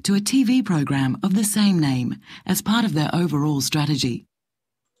to a TV program of the same name as part of their overall strategy.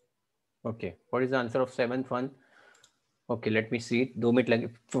 Okay, what is the answer of seventh one? Okay, let me see it. 2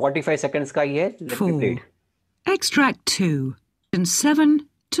 minutes, 45 seconds का ही है. Let me play it. 4. Extract 2. Questions 7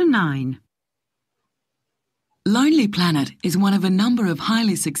 to 9. Lonely Planet is one of a number of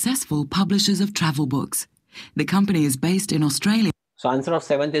highly successful publishers of travel books. The company is based in Australia. So answer of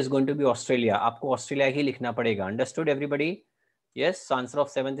seventh is going to be Australia. आपको Australia ही लिखना पड़ेगा. Understood everybody? Yes, so answer of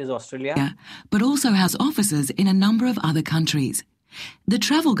seventh is Australia. But also has offices in a number of other countries. The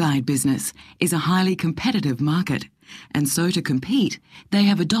travel guide business is a highly competitive market, and so to compete, they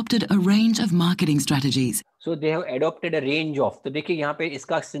have adopted a range of marketing strategies. So they have adopted a range of. तो देखिए यहाँ पे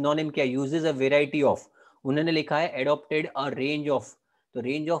इसका synonym क्या? Uses a variety of. उन्होंने लिखा है adopted a range of. तो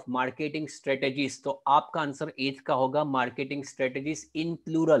range of marketing strategies. तो आपका आंसर 8 का होगा marketing strategies in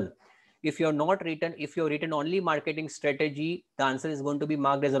plural. If you're written only marketing strategy, the answer is going to be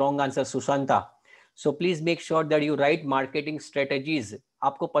marked as a wrong answer, Sushanta. So please make sure that you write marketing strategies.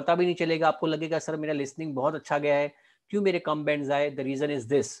 आपको पता भी नहीं चलेगा, आपको लगेगा sir मेरा listening बहुत अच्छा गया है, क्यों मेरे कम बैंड्स आए? The reason is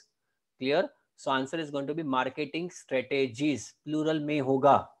this. Clear? So answer is going to be marketing strategies. Plural में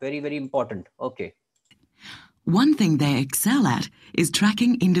होगा. Very, very important. Okay. One thing they excel at is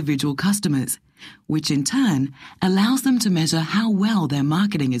tracking individual customers, which in turn allows them to measure how well their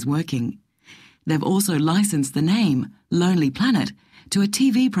marketing is working. They've also licensed the name Lonely Planet to a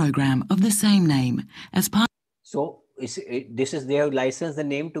TV program of the same name as part. So they have licensed the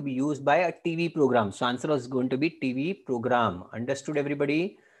name to be used by a TV program. So answer is going to be TV program. Understood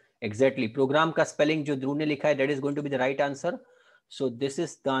everybody? Exactly. Program का spelling जो ध्रुव ने लिखा है, that is going to be the right answer. So this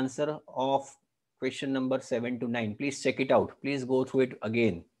is the answer of question number 7 to 9. Please check it out. Please go through it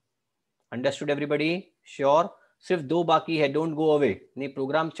again. Understood everybody? Sure. सिर्फ 2 बाकी है. Don't go away. नहीं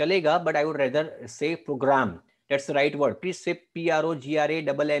program चलेगा, but I would rather say program. That's the right word. Please say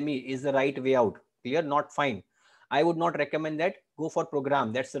PROGRAMME is the right way out. Clear? Not fine. I would not recommend that. Go for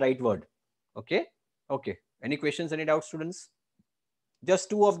program. That's the right word. Okay? Okay. Any questions, any doubts, students? Just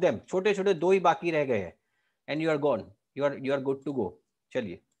 2 of them. छोटे छोटे 2 ही बाकी रह गए हैं. And you are gone. You are good to go.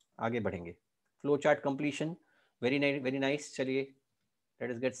 चलिए आगे बढ़ेंगे. Flow chart completion. Very nice. Very nice. चलिए.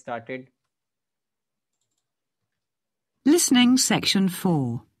 Let us get started. Listening Section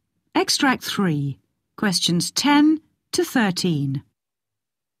 4. Extract 3. Questions 10 to 13.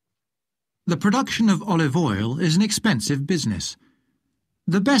 The production of olive oil is an expensive business.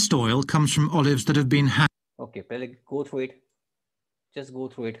 The best oil comes from olives that have been Okay, पहले go through it. Just go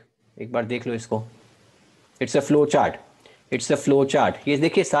through it. एक बार देख लो इसको. It's a flow chart. It's a flow chart. ये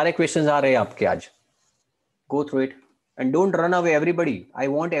देखिए सारे questions आ रहे हैं आपके आज. Go through it and don't run away everybody. I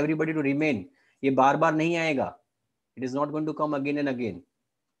want everybody to remain. ये बार बार नहीं आएगा. It is not going to come again and again.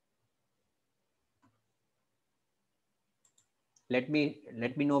 Let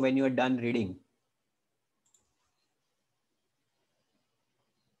me know when you are done reading.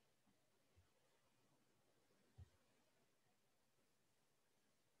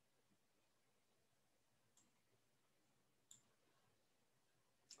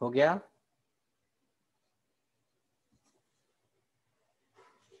 हो गया?